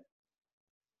can get.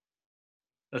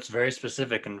 That's very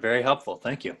specific and very helpful.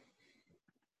 Thank you.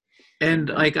 And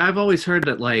like, I've always heard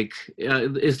that like,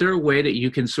 is there a way that you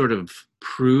can sort of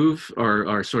prove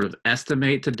or sort of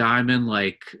estimate to Diamond,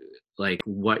 like like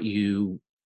what you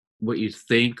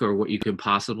think or what you can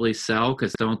possibly sell?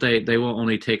 Because don't they will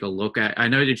only take a look at, I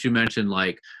know that you mentioned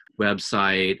like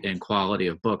website and quality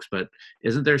of books, but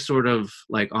isn't there sort of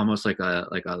like almost like a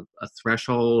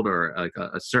threshold or like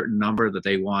a certain number that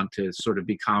they want to sort of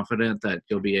be confident that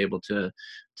you'll be able to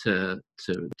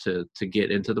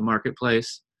get into the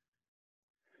marketplace?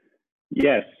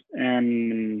 Yes,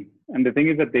 and the thing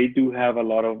is that they do have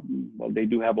they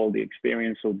do have all the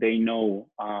experience, so they know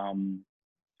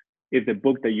if the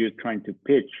book that you're trying to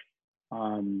pitch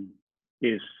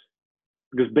is,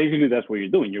 because basically that's what you're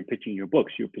doing. You're pitching your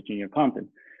books, you're pitching your content.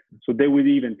 So they would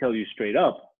even tell you straight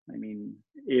up, I mean,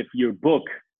 if your book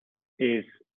is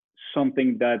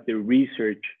something that the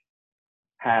research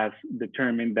has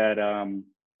determined that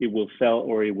it will sell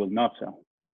or it will not sell.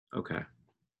 Okay.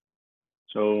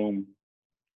 So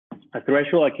a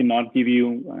threshold, I cannot give you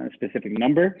a specific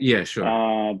number. Yeah, sure.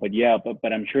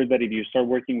 But I'm sure that if you start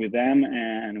working with them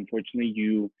and unfortunately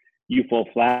you fall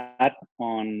flat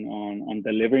on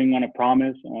delivering on a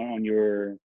promise on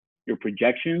your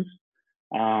projections,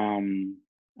 I'm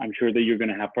sure that you're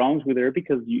going to have problems with her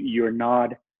because you're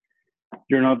not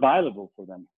viable for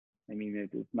them. I mean,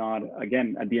 it's not,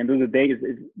 again, at the end of the day,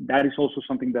 that is also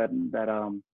something that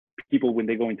people, when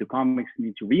they go into comics,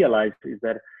 need to realize, is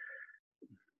that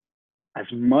as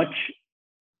much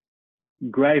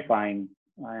gratifying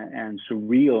and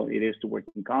surreal it is to work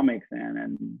in comics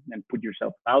and put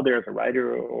yourself out there as a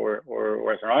writer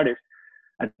or as an artist,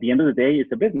 at the end of the day,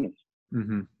 it's a business.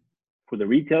 Mm-hmm. For the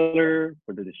retailer,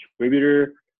 for the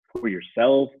distributor, for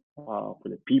yourself, for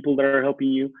the people that are helping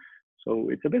you. So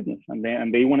it's a business, and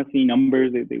they want to see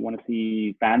numbers. They want to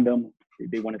see fandom.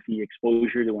 They want to see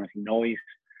exposure. They want to see noise.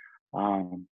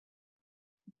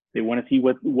 They want to see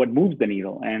what moves the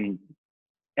needle. And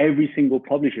every single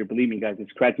publisher, believe me, guys, is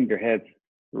scratching their heads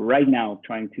right now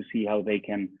trying to see how they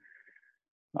can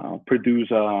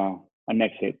produce a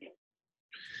next hit.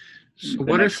 So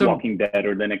what are some Walking Dead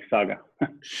or the next saga?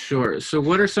 Sure. So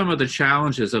what are some of the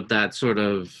challenges of that sort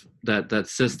of that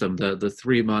system, the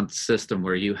 3-month system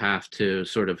where you have to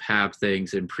sort of have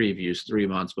things in previews 3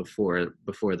 months before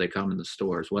they come in the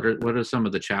stores? What are some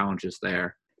of the challenges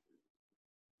there?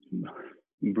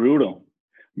 Brutal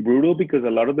because a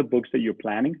lot of the books that you're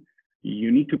planning,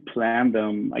 you need to plan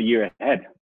them a year ahead,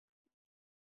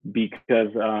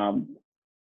 because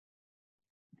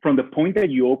from the point that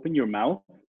you open your mouth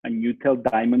and you tell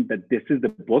Diamond that this is the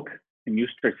book, and you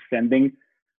start sending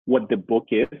what the book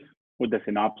is or the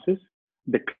synopsis,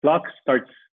 the clock starts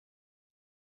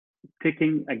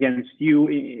ticking against you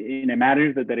in a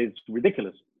manner that is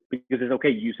ridiculous. Because it's okay,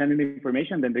 you send in the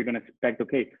information, then they're going to expect,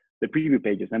 okay, the preview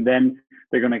pages, and then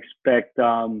they're going to expect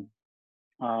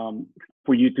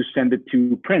for you to send it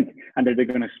to print, and then they're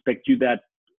going to expect you that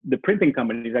the printing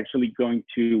company is actually going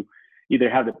to either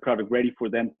have the product ready for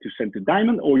them to send to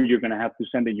Diamond, or you're going to have to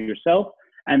send it yourself.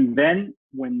 And then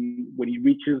when it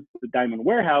reaches the Diamond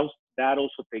warehouse, that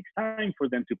also takes time for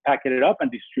them to package it up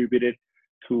and distribute it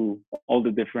to all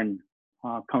the different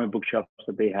comic book shops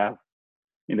that they have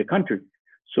in the country.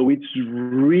 So it's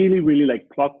really, really like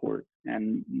clockwork.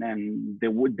 And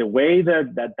the way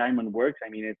that Diamond works, I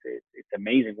mean, it's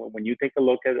amazing. When you take a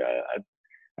look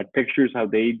at pictures, how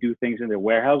they do things in their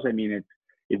warehouse, I mean,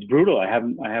 it's brutal. I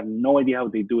have no idea how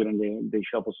they do it, and they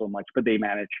shuffle so much, but they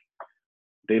manage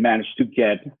to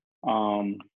get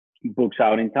books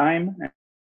out in time.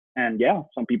 And yeah,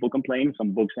 some people complain.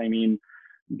 Some books, I mean,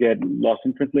 get lost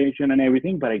in translation and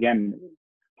everything. But again,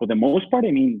 for the most part,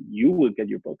 I mean, you will get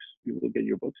your books.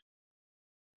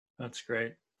 That's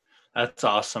great. That's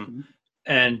awesome.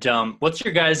 And what's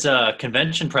your guys'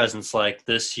 convention presence like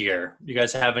this year? You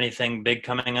guys have anything big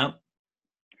coming up?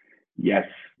 Yes,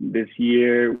 this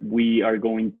year we are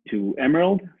going to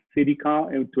Emerald City.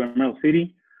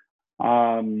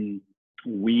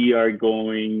 We are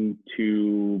going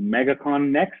to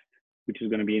MegaCon next, which is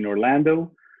going to be in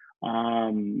Orlando.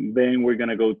 Then we're going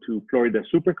to go to Florida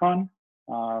SuperCon,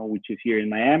 which is here in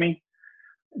Miami.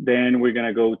 Then we're going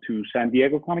to go to San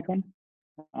Diego Comic-Con.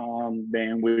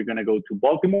 Then we're going to go to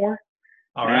Baltimore.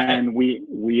 All right. And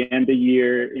we end the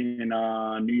year in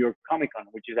New York Comic-Con,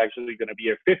 which is actually going to be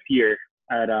our 5th year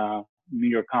at New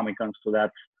York Comic-Con. So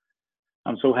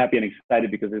I'm so happy and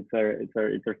excited because it's our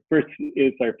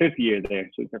 5th year there.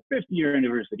 So it's our 5th year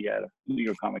anniversary at New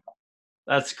York Comic-Con.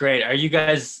 That's great. Do you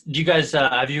guys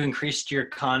have you increased your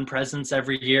con presence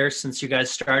every year since you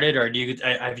guys started, or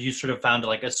have you sort of found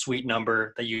like a sweet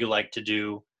number that you like to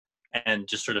do and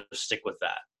just sort of stick with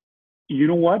that? You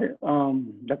know what?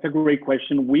 That's a great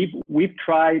question. We've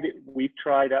tried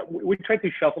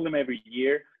to shuffle them every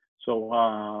year.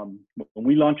 So when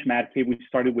we launched Mad Cave, we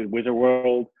started with Wizard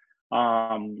World.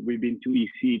 We've been to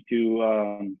EC to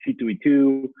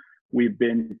C2E2. We've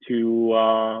been to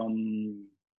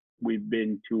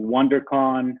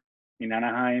WonderCon in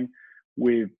Anaheim.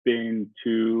 We've been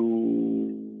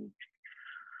to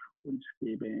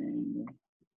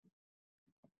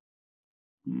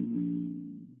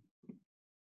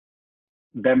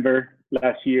Denver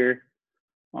last year.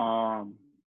 Yeah,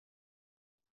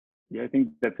 I think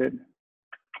that's it.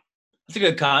 That's a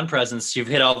good con presence. You've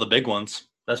hit all the big ones.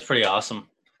 That's pretty awesome.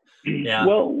 Yeah.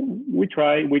 Well, we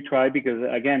try because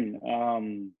again,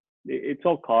 it's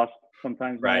all cost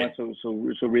sometimes. Right. So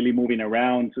really moving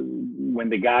around. When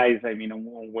the guys, I mean,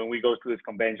 when we go to these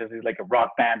conventions, it's like a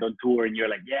rock band on tour, and you're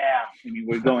like, yeah, I mean,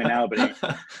 we're going out.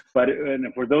 But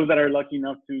and for those that are lucky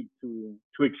enough to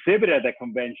exhibit at that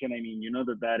convention, I mean, you know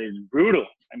that is brutal.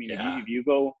 I mean, if you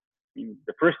go, I mean,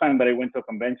 the first time that I went to a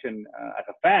convention as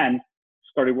a fan,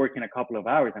 started working a couple of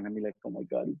hours, and I'm like, oh my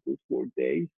God, it's 4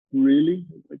 days. Really?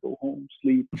 I go home,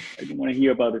 sleep. I don't want to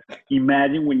hear about this.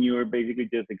 Imagine when you're basically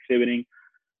just exhibiting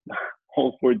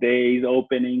whole 4 days,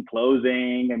 opening,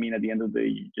 closing. I mean, at the end of the day,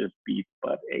 you just beat.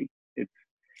 But hey,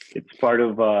 it's part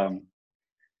of the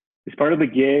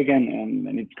gig,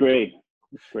 and it's great.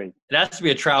 It's great. It has to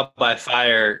be a trial by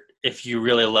fire if you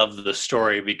really love the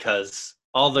story, because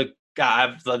all the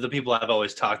people I've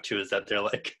always talked to is that they're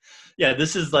like, yeah,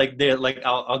 this is like, they're like,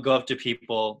 I'll go up to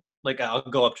people, like I'll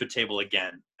go up to a table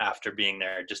again after being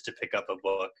there just to pick up a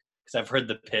book, because I've heard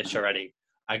the pitch already.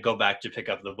 I go back to pick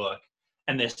up the book,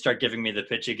 and they start giving me the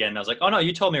pitch again. And I was like, oh no,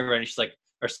 you told me already. She's like,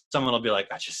 or someone will be like,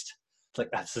 this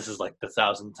is like the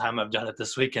 1,000th time I've done it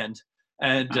this weekend.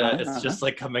 And it's just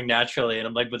like coming naturally. And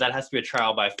I'm like, but that has to be a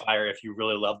trial by fire. If you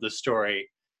really love the story,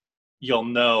 you'll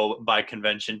know by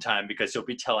convention time, because you'll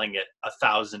be telling it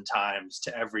 1,000 times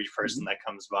to every person that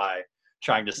comes by,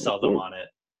 trying to sell them on it.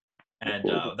 And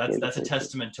that's a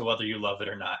testament to whether you love it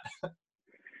or not.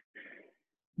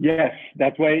 Yes,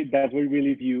 that's why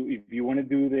really, if you want to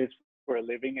do this for a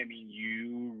living, I mean,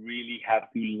 you really have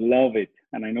to love it.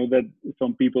 And I know that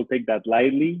some people take that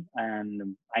lightly,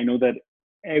 and I know that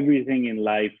everything in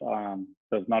life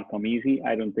does not come easy.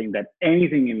 I don't think that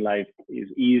anything in life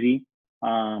is easy.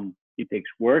 It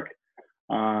takes work.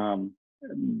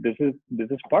 This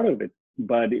is part of it.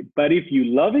 But if you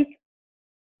love it,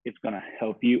 it's gonna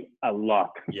help you a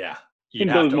lot. Yeah. In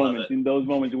those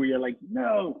moments where you're like,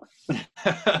 no,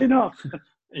 enough.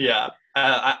 Yeah.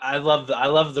 I love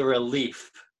the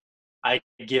relief I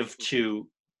give to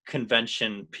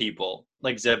convention people,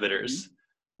 like exhibitors,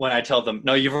 when I tell them,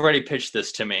 no, you've already pitched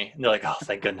this to me. And they're like, oh,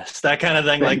 thank goodness. That kind of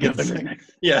thing. Like, it's,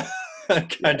 yeah.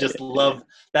 I just love,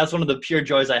 that's one of the pure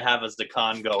joys I have as the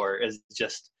con goer, is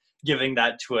just giving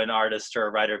that to an artist or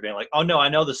a writer, being like, oh no, I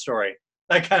know the story.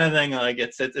 That kind of thing. Like,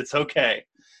 it's okay.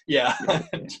 Yeah.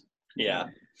 Yeah.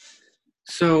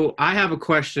 So I have a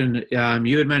question.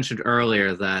 You had mentioned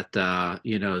earlier that,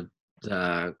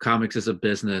 comics is a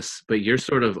business, but you're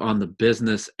sort of on the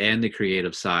business and the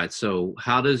creative side. So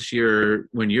how does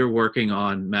when you're working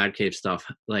on Mad Cave stuff,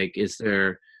 like, is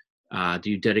there,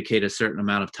 do you dedicate a certain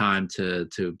amount of time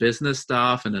to business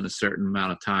stuff and then a certain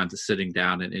amount of time to sitting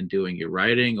down and doing your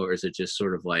writing? Or is it just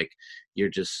sort of like you're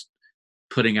just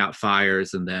putting out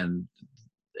fires and then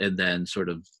sort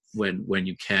of when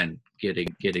you can getting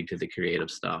to the creative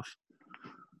stuff?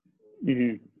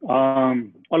 Mm-hmm.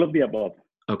 All of the above.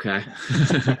 Okay.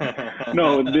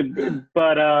 No,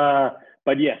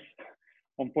 but yes,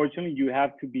 unfortunately, you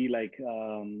have to be like,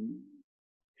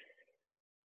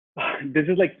 this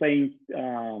is like playing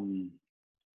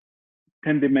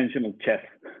 10-dimensional chess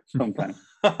sometimes.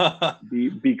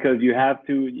 Because you have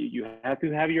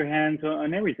to have your hands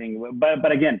on everything.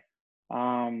 But again,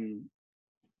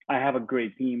 I have a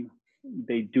great team.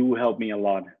 They do help me a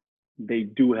lot. They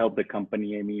do help the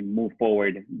company, I mean, move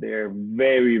forward. They're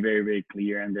very, very, very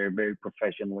clear, and they're very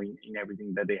professional in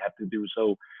everything that they have to do.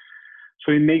 So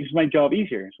it makes my job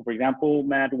easier. So for example,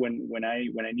 Matt, when I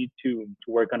need to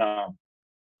work on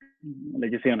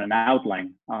let's just say on an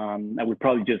outline, I would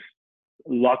probably just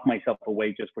lock myself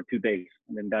away just for 2 days,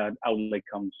 and then that outline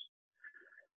comes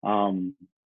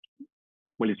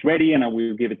when it's ready, and I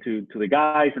will give it to the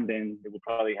guys, and then they will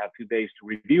probably have 2 days to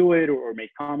review it or make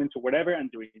comments or whatever.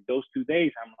 And during those 2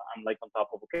 days, I'm like on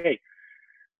top of, okay,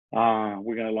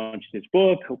 we're gonna launch this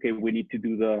book. Okay, we need to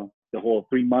do the whole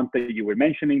 3 month that you were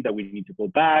mentioning, that we need to go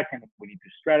back and we need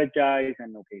to strategize,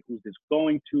 and okay, who's this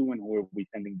going to, and who are we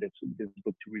sending this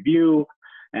book to review,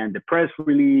 and the press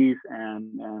release,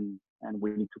 and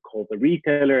we need to call the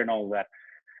retailer and all that.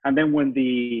 And then when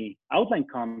the outline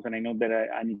comes and I know that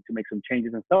I need to make some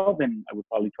changes and stuff, then I would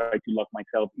probably try to lock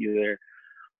myself either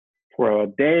for a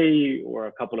day or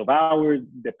a couple of hours,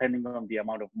 depending on the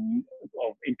amount of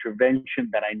intervention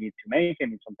that I need to make. I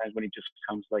mean, sometimes when it just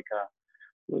comes like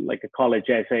a college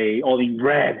essay, all in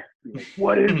red, you're like,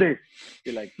 what is this?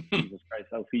 You're like, Jesus Christ,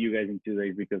 I'll see you guys in 2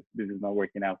 days because this is not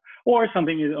working out. Or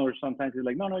sometimes it's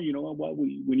like, no, you know what,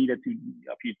 we need a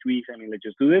few tweaks. I mean, let's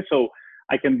just do this. So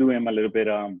I can do them a little bit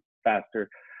faster.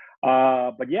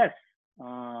 But yes,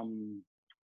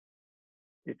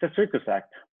 it's a circus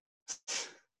act.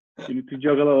 You need to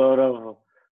juggle a lot of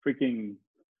freaking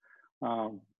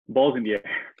balls in the air.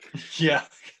 Yeah,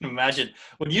 I can imagine.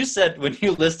 When you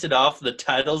listed off the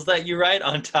titles that you write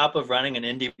on top of running an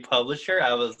indie publisher,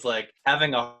 I was like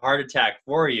having a heart attack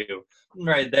for you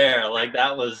right there. Like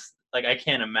that was like, I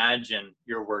can't imagine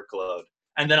your workload.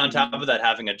 And then on top of that,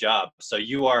 having a job. So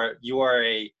you are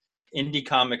a indie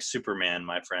comic Superman,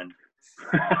 my friend.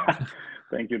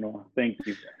 Thank you, Noah. Thank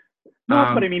you.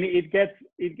 No, but I mean, it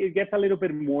gets a little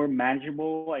bit more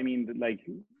manageable. I mean, like,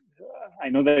 I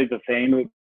know that it's a saying.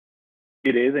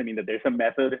 It is. I mean, that there's a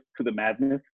method to the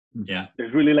madness. Yeah.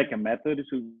 There's really like a method.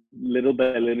 So little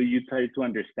by little, you try to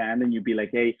understand, and you be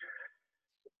like, hey,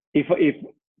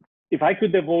 if I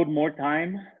could devote more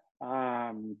time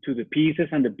to the pieces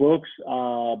and the books,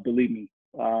 believe me,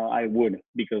 I would,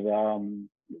 because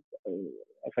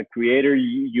as a creator,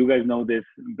 you guys know this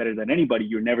better than anybody.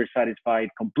 You're never satisfied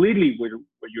completely with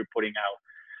what you're putting out.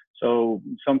 So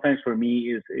sometimes for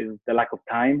me is the lack of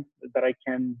time that I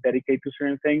can dedicate to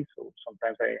certain things. So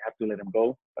sometimes I have to let them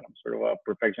go, but I'm sort of a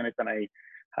perfectionist, and I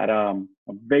had a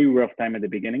very rough time at the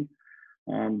beginning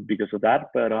because of that.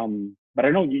 But I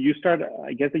don't know,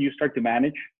 I guess that you start to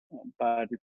manage, but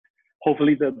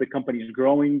hopefully the company is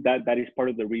growing. That is part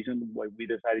of the reason why we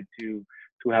decided to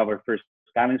have our first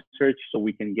talent search, so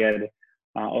we can get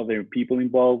other people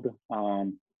involved,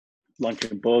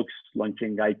 launching books,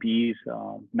 launching IPs,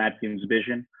 Mad Cave's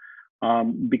vision,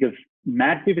 because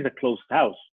Mad Cave is a closed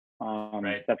house.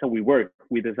 Right. That's how we work.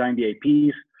 We design the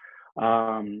IPs,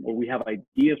 or we have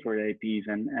ideas for the IPs,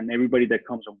 and everybody that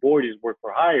comes on board is work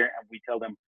for hire, and we tell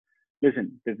them,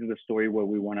 listen, this is the story where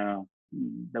we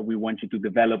want you to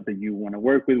develop, that you want to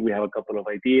work with. We have a couple of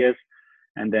ideas,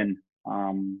 and then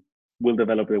we'll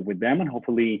develop it with them, and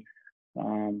hopefully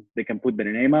they can put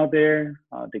their name out there.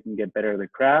 They can get better at the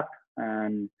craft,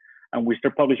 and we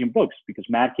start publishing books, because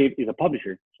Mad Cave is a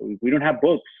publisher. So if we don't have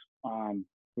books,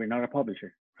 we're not a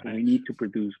publisher. So Right. we need to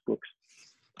produce books.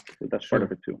 So that's part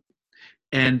of it too.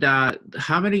 And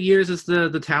how many years has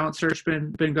the talent search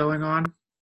been going on?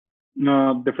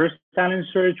 No, the first talent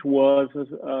search was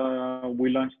we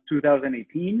launched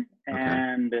 2018,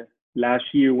 and last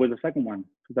year was the second one,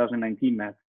 2019,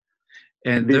 Matt.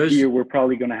 And this year we're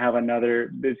probably going to have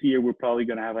another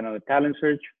talent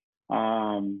search.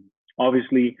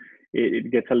 Obviously,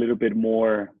 it gets a little bit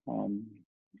more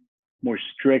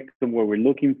strict than what we're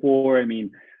looking for. I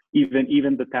mean,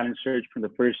 even the talent search from the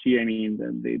first year, I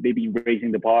mean, they've been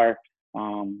raising the bar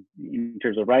in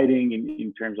terms of writing,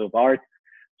 in terms of art.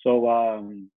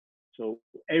 So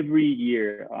every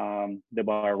year the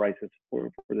bar rises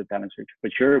for the talent search.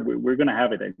 But sure, we're going to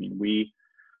have it. I mean, we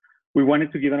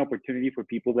wanted to give an opportunity for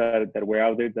people that were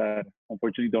out there that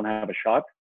unfortunately don't have a shot.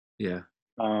 Yeah.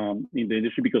 In the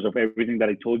industry, because of everything that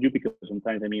I told you, because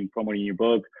sometimes, I mean, promoting your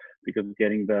book, because of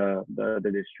getting the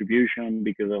distribution,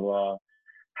 because of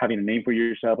having a name for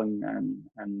yourself and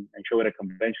show it at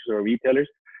conventions or retailers.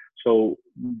 So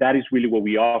that is really what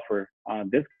we offer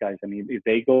these guys. I mean, if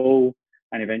they go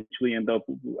and eventually end up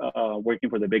working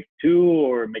for the big two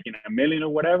or making $1 million or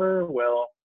whatever, well,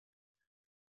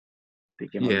 they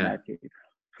came on Mad Cave.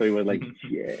 So it was like,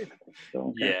 shit. So,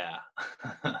 okay. Yeah.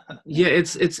 Yeah,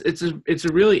 it's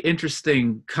a really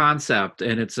interesting concept,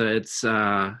 and it's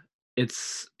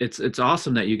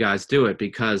awesome that you guys do it,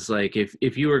 because like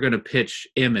if you were going to pitch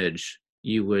Image,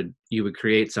 you would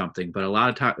create something, but a lot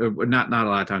of times, not a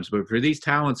lot of times, but for these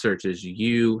talent searches,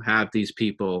 you have these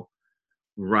people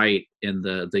write in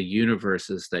the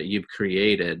universes that you've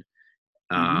created,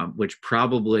 which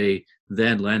probably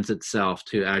then lends itself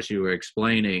to, as you were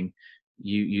explaining,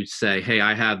 you say, hey,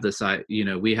 I have this,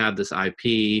 we have this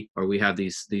IP, or we have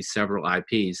these several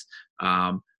IPs.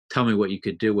 Tell me what you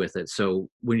could do with it. So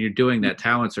when you're doing that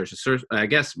talent search, I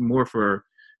guess more for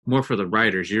the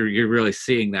writers, you're really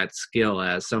seeing that skill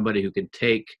as somebody who can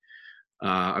take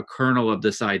a kernel of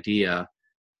this idea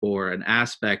or an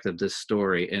aspect of this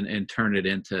story and turn it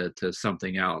into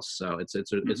something else. So it's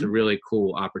a really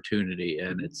cool opportunity,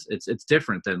 and it's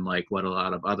different than like what a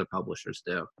lot of other publishers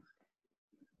do.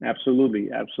 Absolutely,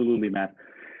 Matt.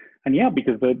 And yeah,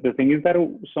 because the thing is that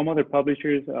some other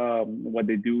publishers, what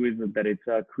they do is that it's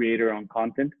a creator on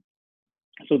content.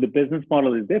 So the business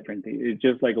model is different. It's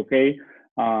just like, okay,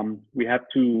 we have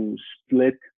to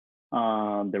split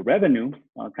the revenue,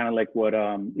 kind of like what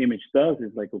Image does.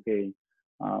 Is like, okay,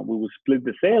 we will split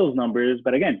the sales numbers,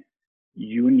 but again,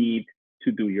 you need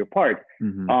to do your part.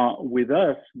 With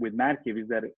us, with MadCave, is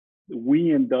that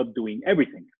we end up doing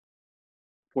everything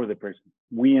for the person.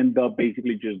 We end up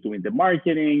basically just doing the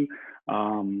marketing,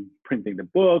 printing the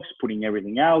books, putting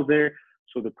everything out there.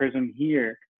 So the person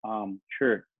here,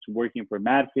 sure, it's working for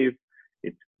MadCave,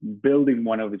 it's building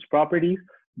one of its properties,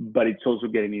 but it's also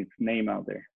getting its name out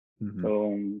there.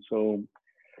 So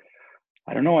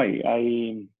I don't know.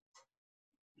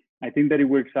 I think that it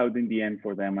works out in the end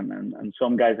for them, and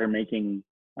some guys are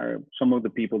some of the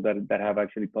people that have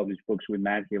actually published books with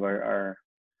MadCave are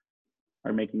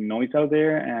making noise out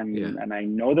there, and I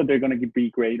know that they're going to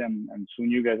be great, and soon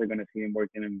you guys are going to see them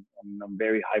working on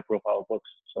very high profile books.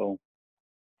 So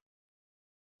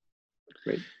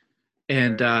great.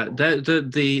 And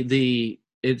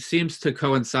it seems to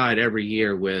coincide every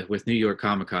year with New York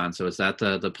Comic Con. So is that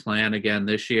the plan again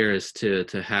this year, is to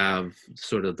have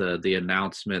sort of the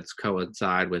announcements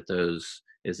coincide with those?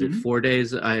 Is it 4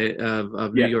 days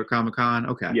of New York Comic Con?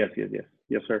 Okay. Yes,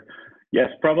 sir. Yes,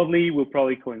 will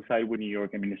probably coincide with New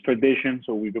York. I mean, it's tradition,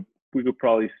 so we will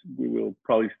probably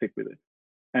stick with it.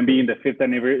 And being the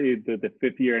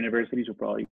fifth year anniversary, so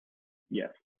probably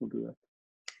we'll do that.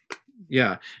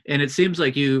 Yeah, and it seems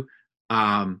like you,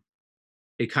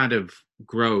 it kind of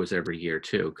grows every year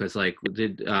too, because like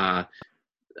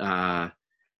I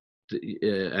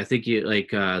think you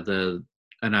like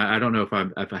and I don't know if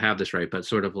I have this right, but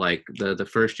sort of like the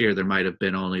first year there might have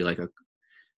been only like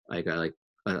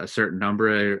a certain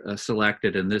number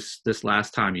selected, and this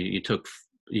last time you took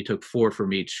 4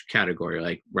 from each category,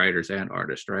 like writers and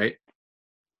artists, right?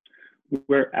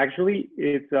 Where actually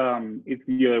it's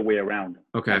the other way around.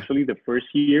 Okay. Actually, the first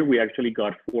year we actually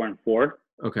got 4 and 4.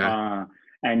 Okay.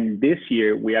 And this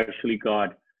year we actually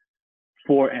got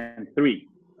 4 and 3.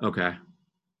 Okay.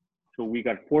 So we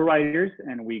got 4 writers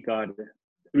and we got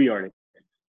 3 artists.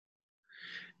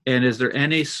 And is there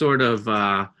any sort of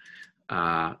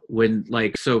when,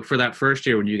 like, so for that first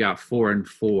year when you got 4 and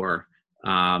 4,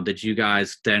 did you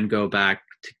guys then go back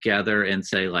together and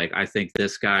say, like, I think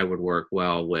this guy would work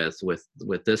well with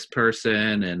this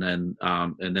person, and then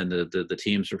the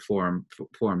teams were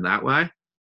formed that way?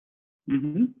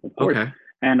 Of course. Okay.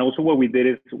 And also what we did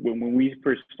is when we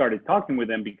first started talking with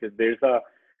them, because there's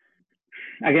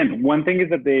again, one thing is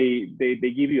that they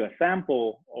give you a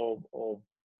sample of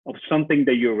something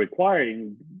that you're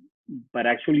requiring, but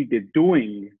actually the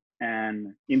doing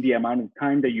and in the amount of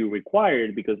time that you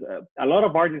required, because a lot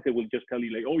of artists, they will just tell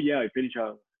you like, oh yeah,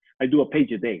 I do a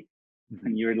page a day.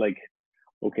 And you're like,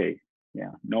 okay,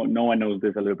 yeah, no one knows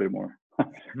this a little bit more.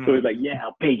 So it's like, yeah,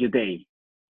 a page a day,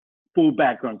 full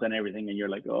backgrounds and everything. And you're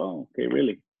like, oh, okay,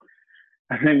 really?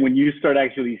 And then when you start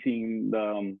actually seeing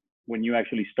when you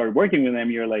actually start working with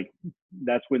them, you're like,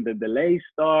 that's when the delay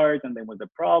starts, and then when the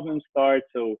problems start.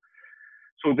 So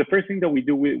the first thing that we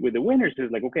do with the winners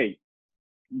is like, okay,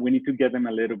 we need to get them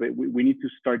a little bit, we need to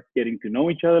start getting to know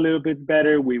each other a little bit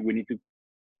better. We need to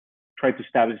try to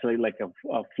establish like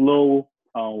a flow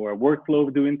or a workflow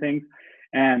of doing things.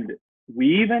 And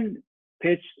we even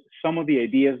pitched some of the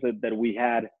ideas that we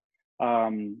had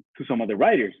to some of the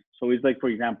writers. So it's like, for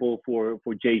example, for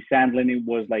Jay Sandlin, it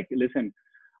was like, listen,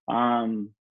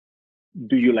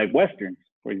 do you like Westerns,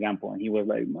 for example? And he was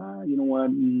like, you know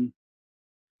what?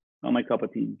 Not my cup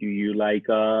of tea. Do you like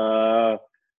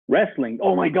wrestling?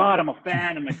 Oh my God, I'm a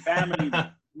fan, and my family.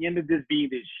 He ended up being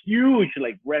this huge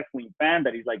like wrestling fan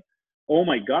that he's like, oh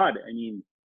my God, I mean,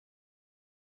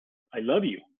 I love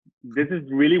you. This is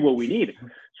really what we need.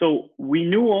 So we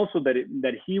knew also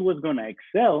that he was going to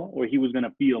excel, or he was going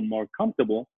to feel more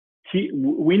comfortable.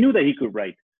 We knew that he could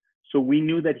write. So we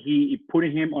knew that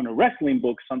putting him on a wrestling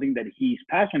book, something that he's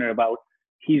passionate about,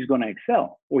 he's going to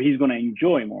excel, or he's going to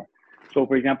enjoy more. So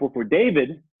for example, for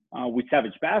David with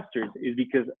Savage Bastards, is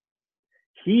because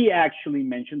he actually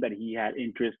mentioned that he had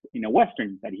interest in a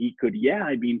Western, that he could,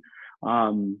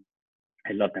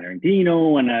 I love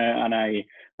Tarantino, I'm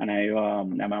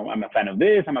a fan of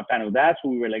this, I'm a fan of that. So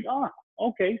we were like,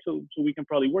 okay, so we can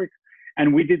probably work.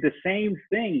 And we did the same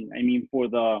thing. I mean, for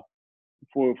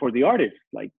the artist,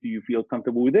 like, do you feel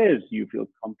comfortable with this? Do you feel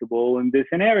comfortable in this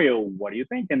scenario? What do you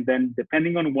think? And then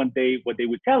depending on what they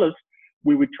would tell us,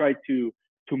 we would try to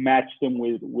match them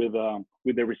with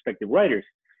their respective writers.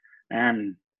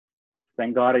 And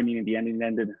thank God, I mean, in the end, it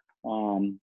ended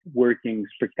working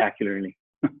spectacularly.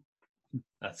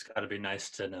 That's got to be nice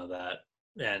to know that.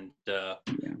 And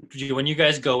when you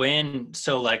guys go in,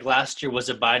 so like last year, was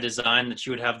it by design that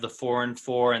you would have the 4 and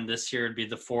 4, and this year it'd be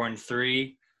the 4 and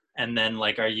 3? And then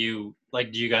like, do you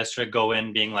guys sort of go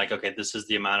in being like, okay, this is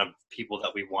the amount of people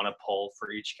that we want to pull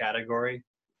for each category,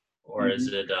 or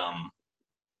is it,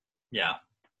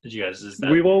 did you guys, is that?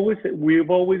 We've always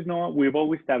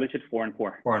established it 4 and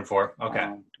 4. 4 and 4.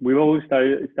 Okay. We've always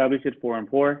established it 4 and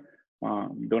 4.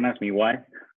 Don't ask me why.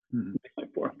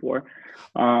 4 and 4.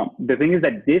 The thing is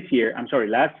that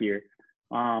last year,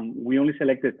 we only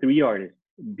selected 3 artists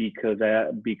because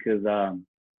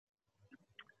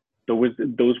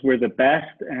those were the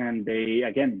best, and they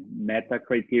again met the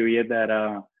criteria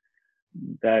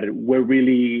that were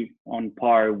really on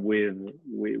par with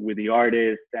the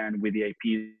artists and with the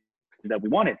IPs that we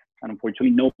wanted. And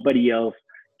unfortunately, nobody else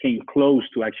came close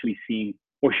to actually seeing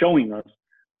or showing us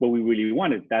what we really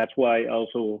wanted. That's why I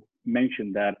also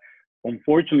mentioned that,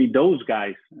 unfortunately, those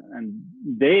guys, and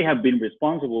they have been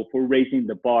responsible for raising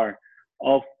the bar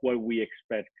of what we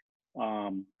expect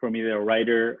from either a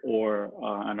writer or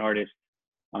an artist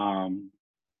on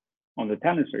the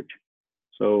talent search.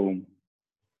 So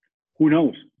who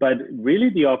knows? But really,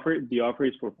 the offer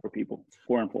is for people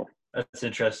 4 and 4. That's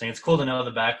interesting. It's cool to know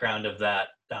the background of that.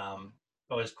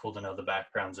 Always cool to know the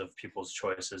backgrounds of people's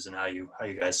choices and how you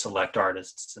guys select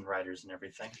artists and writers and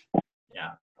everything.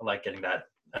 Yeah, I like getting that,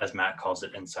 as Matt calls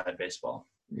it, inside baseball.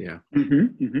 Yeah.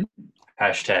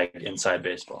 Hashtag inside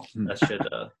baseball. That should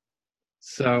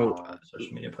social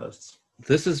media posts.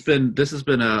 This has been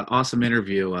an awesome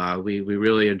interview. We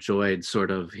really enjoyed sort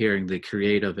of hearing the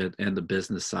creative and the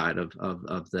business side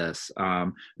of this.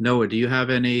 Noah, do you have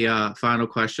any final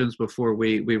questions before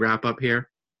we wrap up here?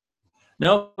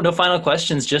 No final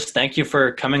questions. Just thank you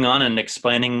for coming on and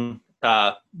explaining,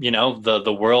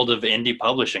 the world of indie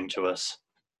publishing to us.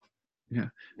 Yeah,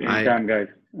 anytime, guys.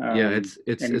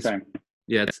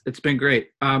 It's been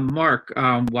great. Mark,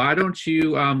 why don't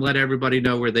you let everybody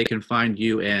know where they can find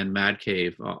you and Mad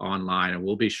Cave online, and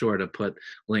we'll be sure to put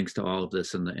links to all of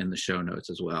this in the show notes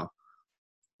as well.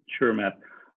 Sure, Matt.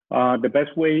 The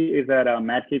best way is at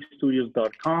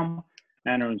madcavestudios.com,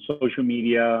 and on social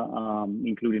media,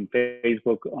 including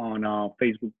Facebook, on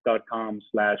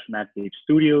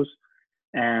facebook.com/madcavestudios,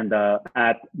 and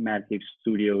at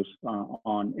madcavestudios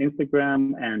on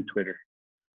Instagram and Twitter.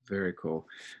 Very cool.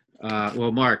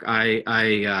 Well, Mark, I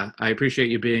appreciate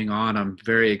you being on. I'm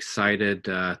very excited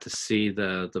to see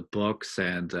the books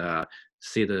and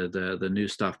see the new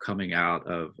stuff coming out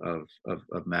of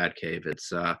Mad Cave.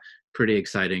 It's pretty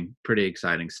exciting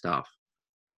stuff.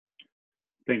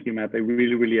 Thank you, Matt. I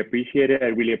really, really appreciate it. I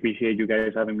really appreciate you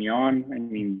guys having me on. I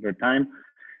mean, your time.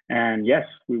 And yes,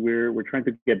 we're trying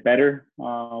to get better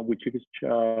with each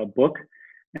book,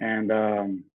 and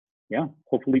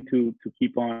hopefully to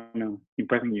keep on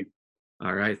impressing you.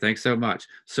 All right, thanks so much.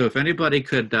 So if anybody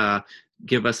could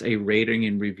give us a rating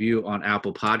and review on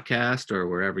Apple Podcast or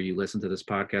wherever you listen to this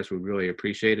podcast, we'd really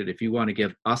appreciate it. If you want to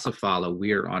give us a follow,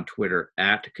 we are on Twitter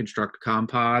at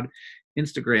ConstructComPod,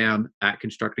 Instagram at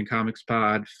Constructing Comics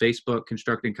Pod, Facebook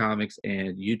Constructing Comics,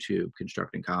 and YouTube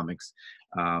Constructing Comics.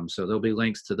 So there'll be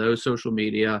links to those social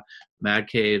media, Mad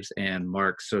Cave's and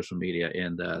Mark's social media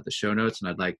in the show notes. And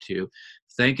I'd like to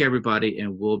thank everybody,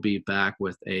 and we'll be back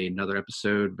with another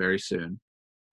episode very soon.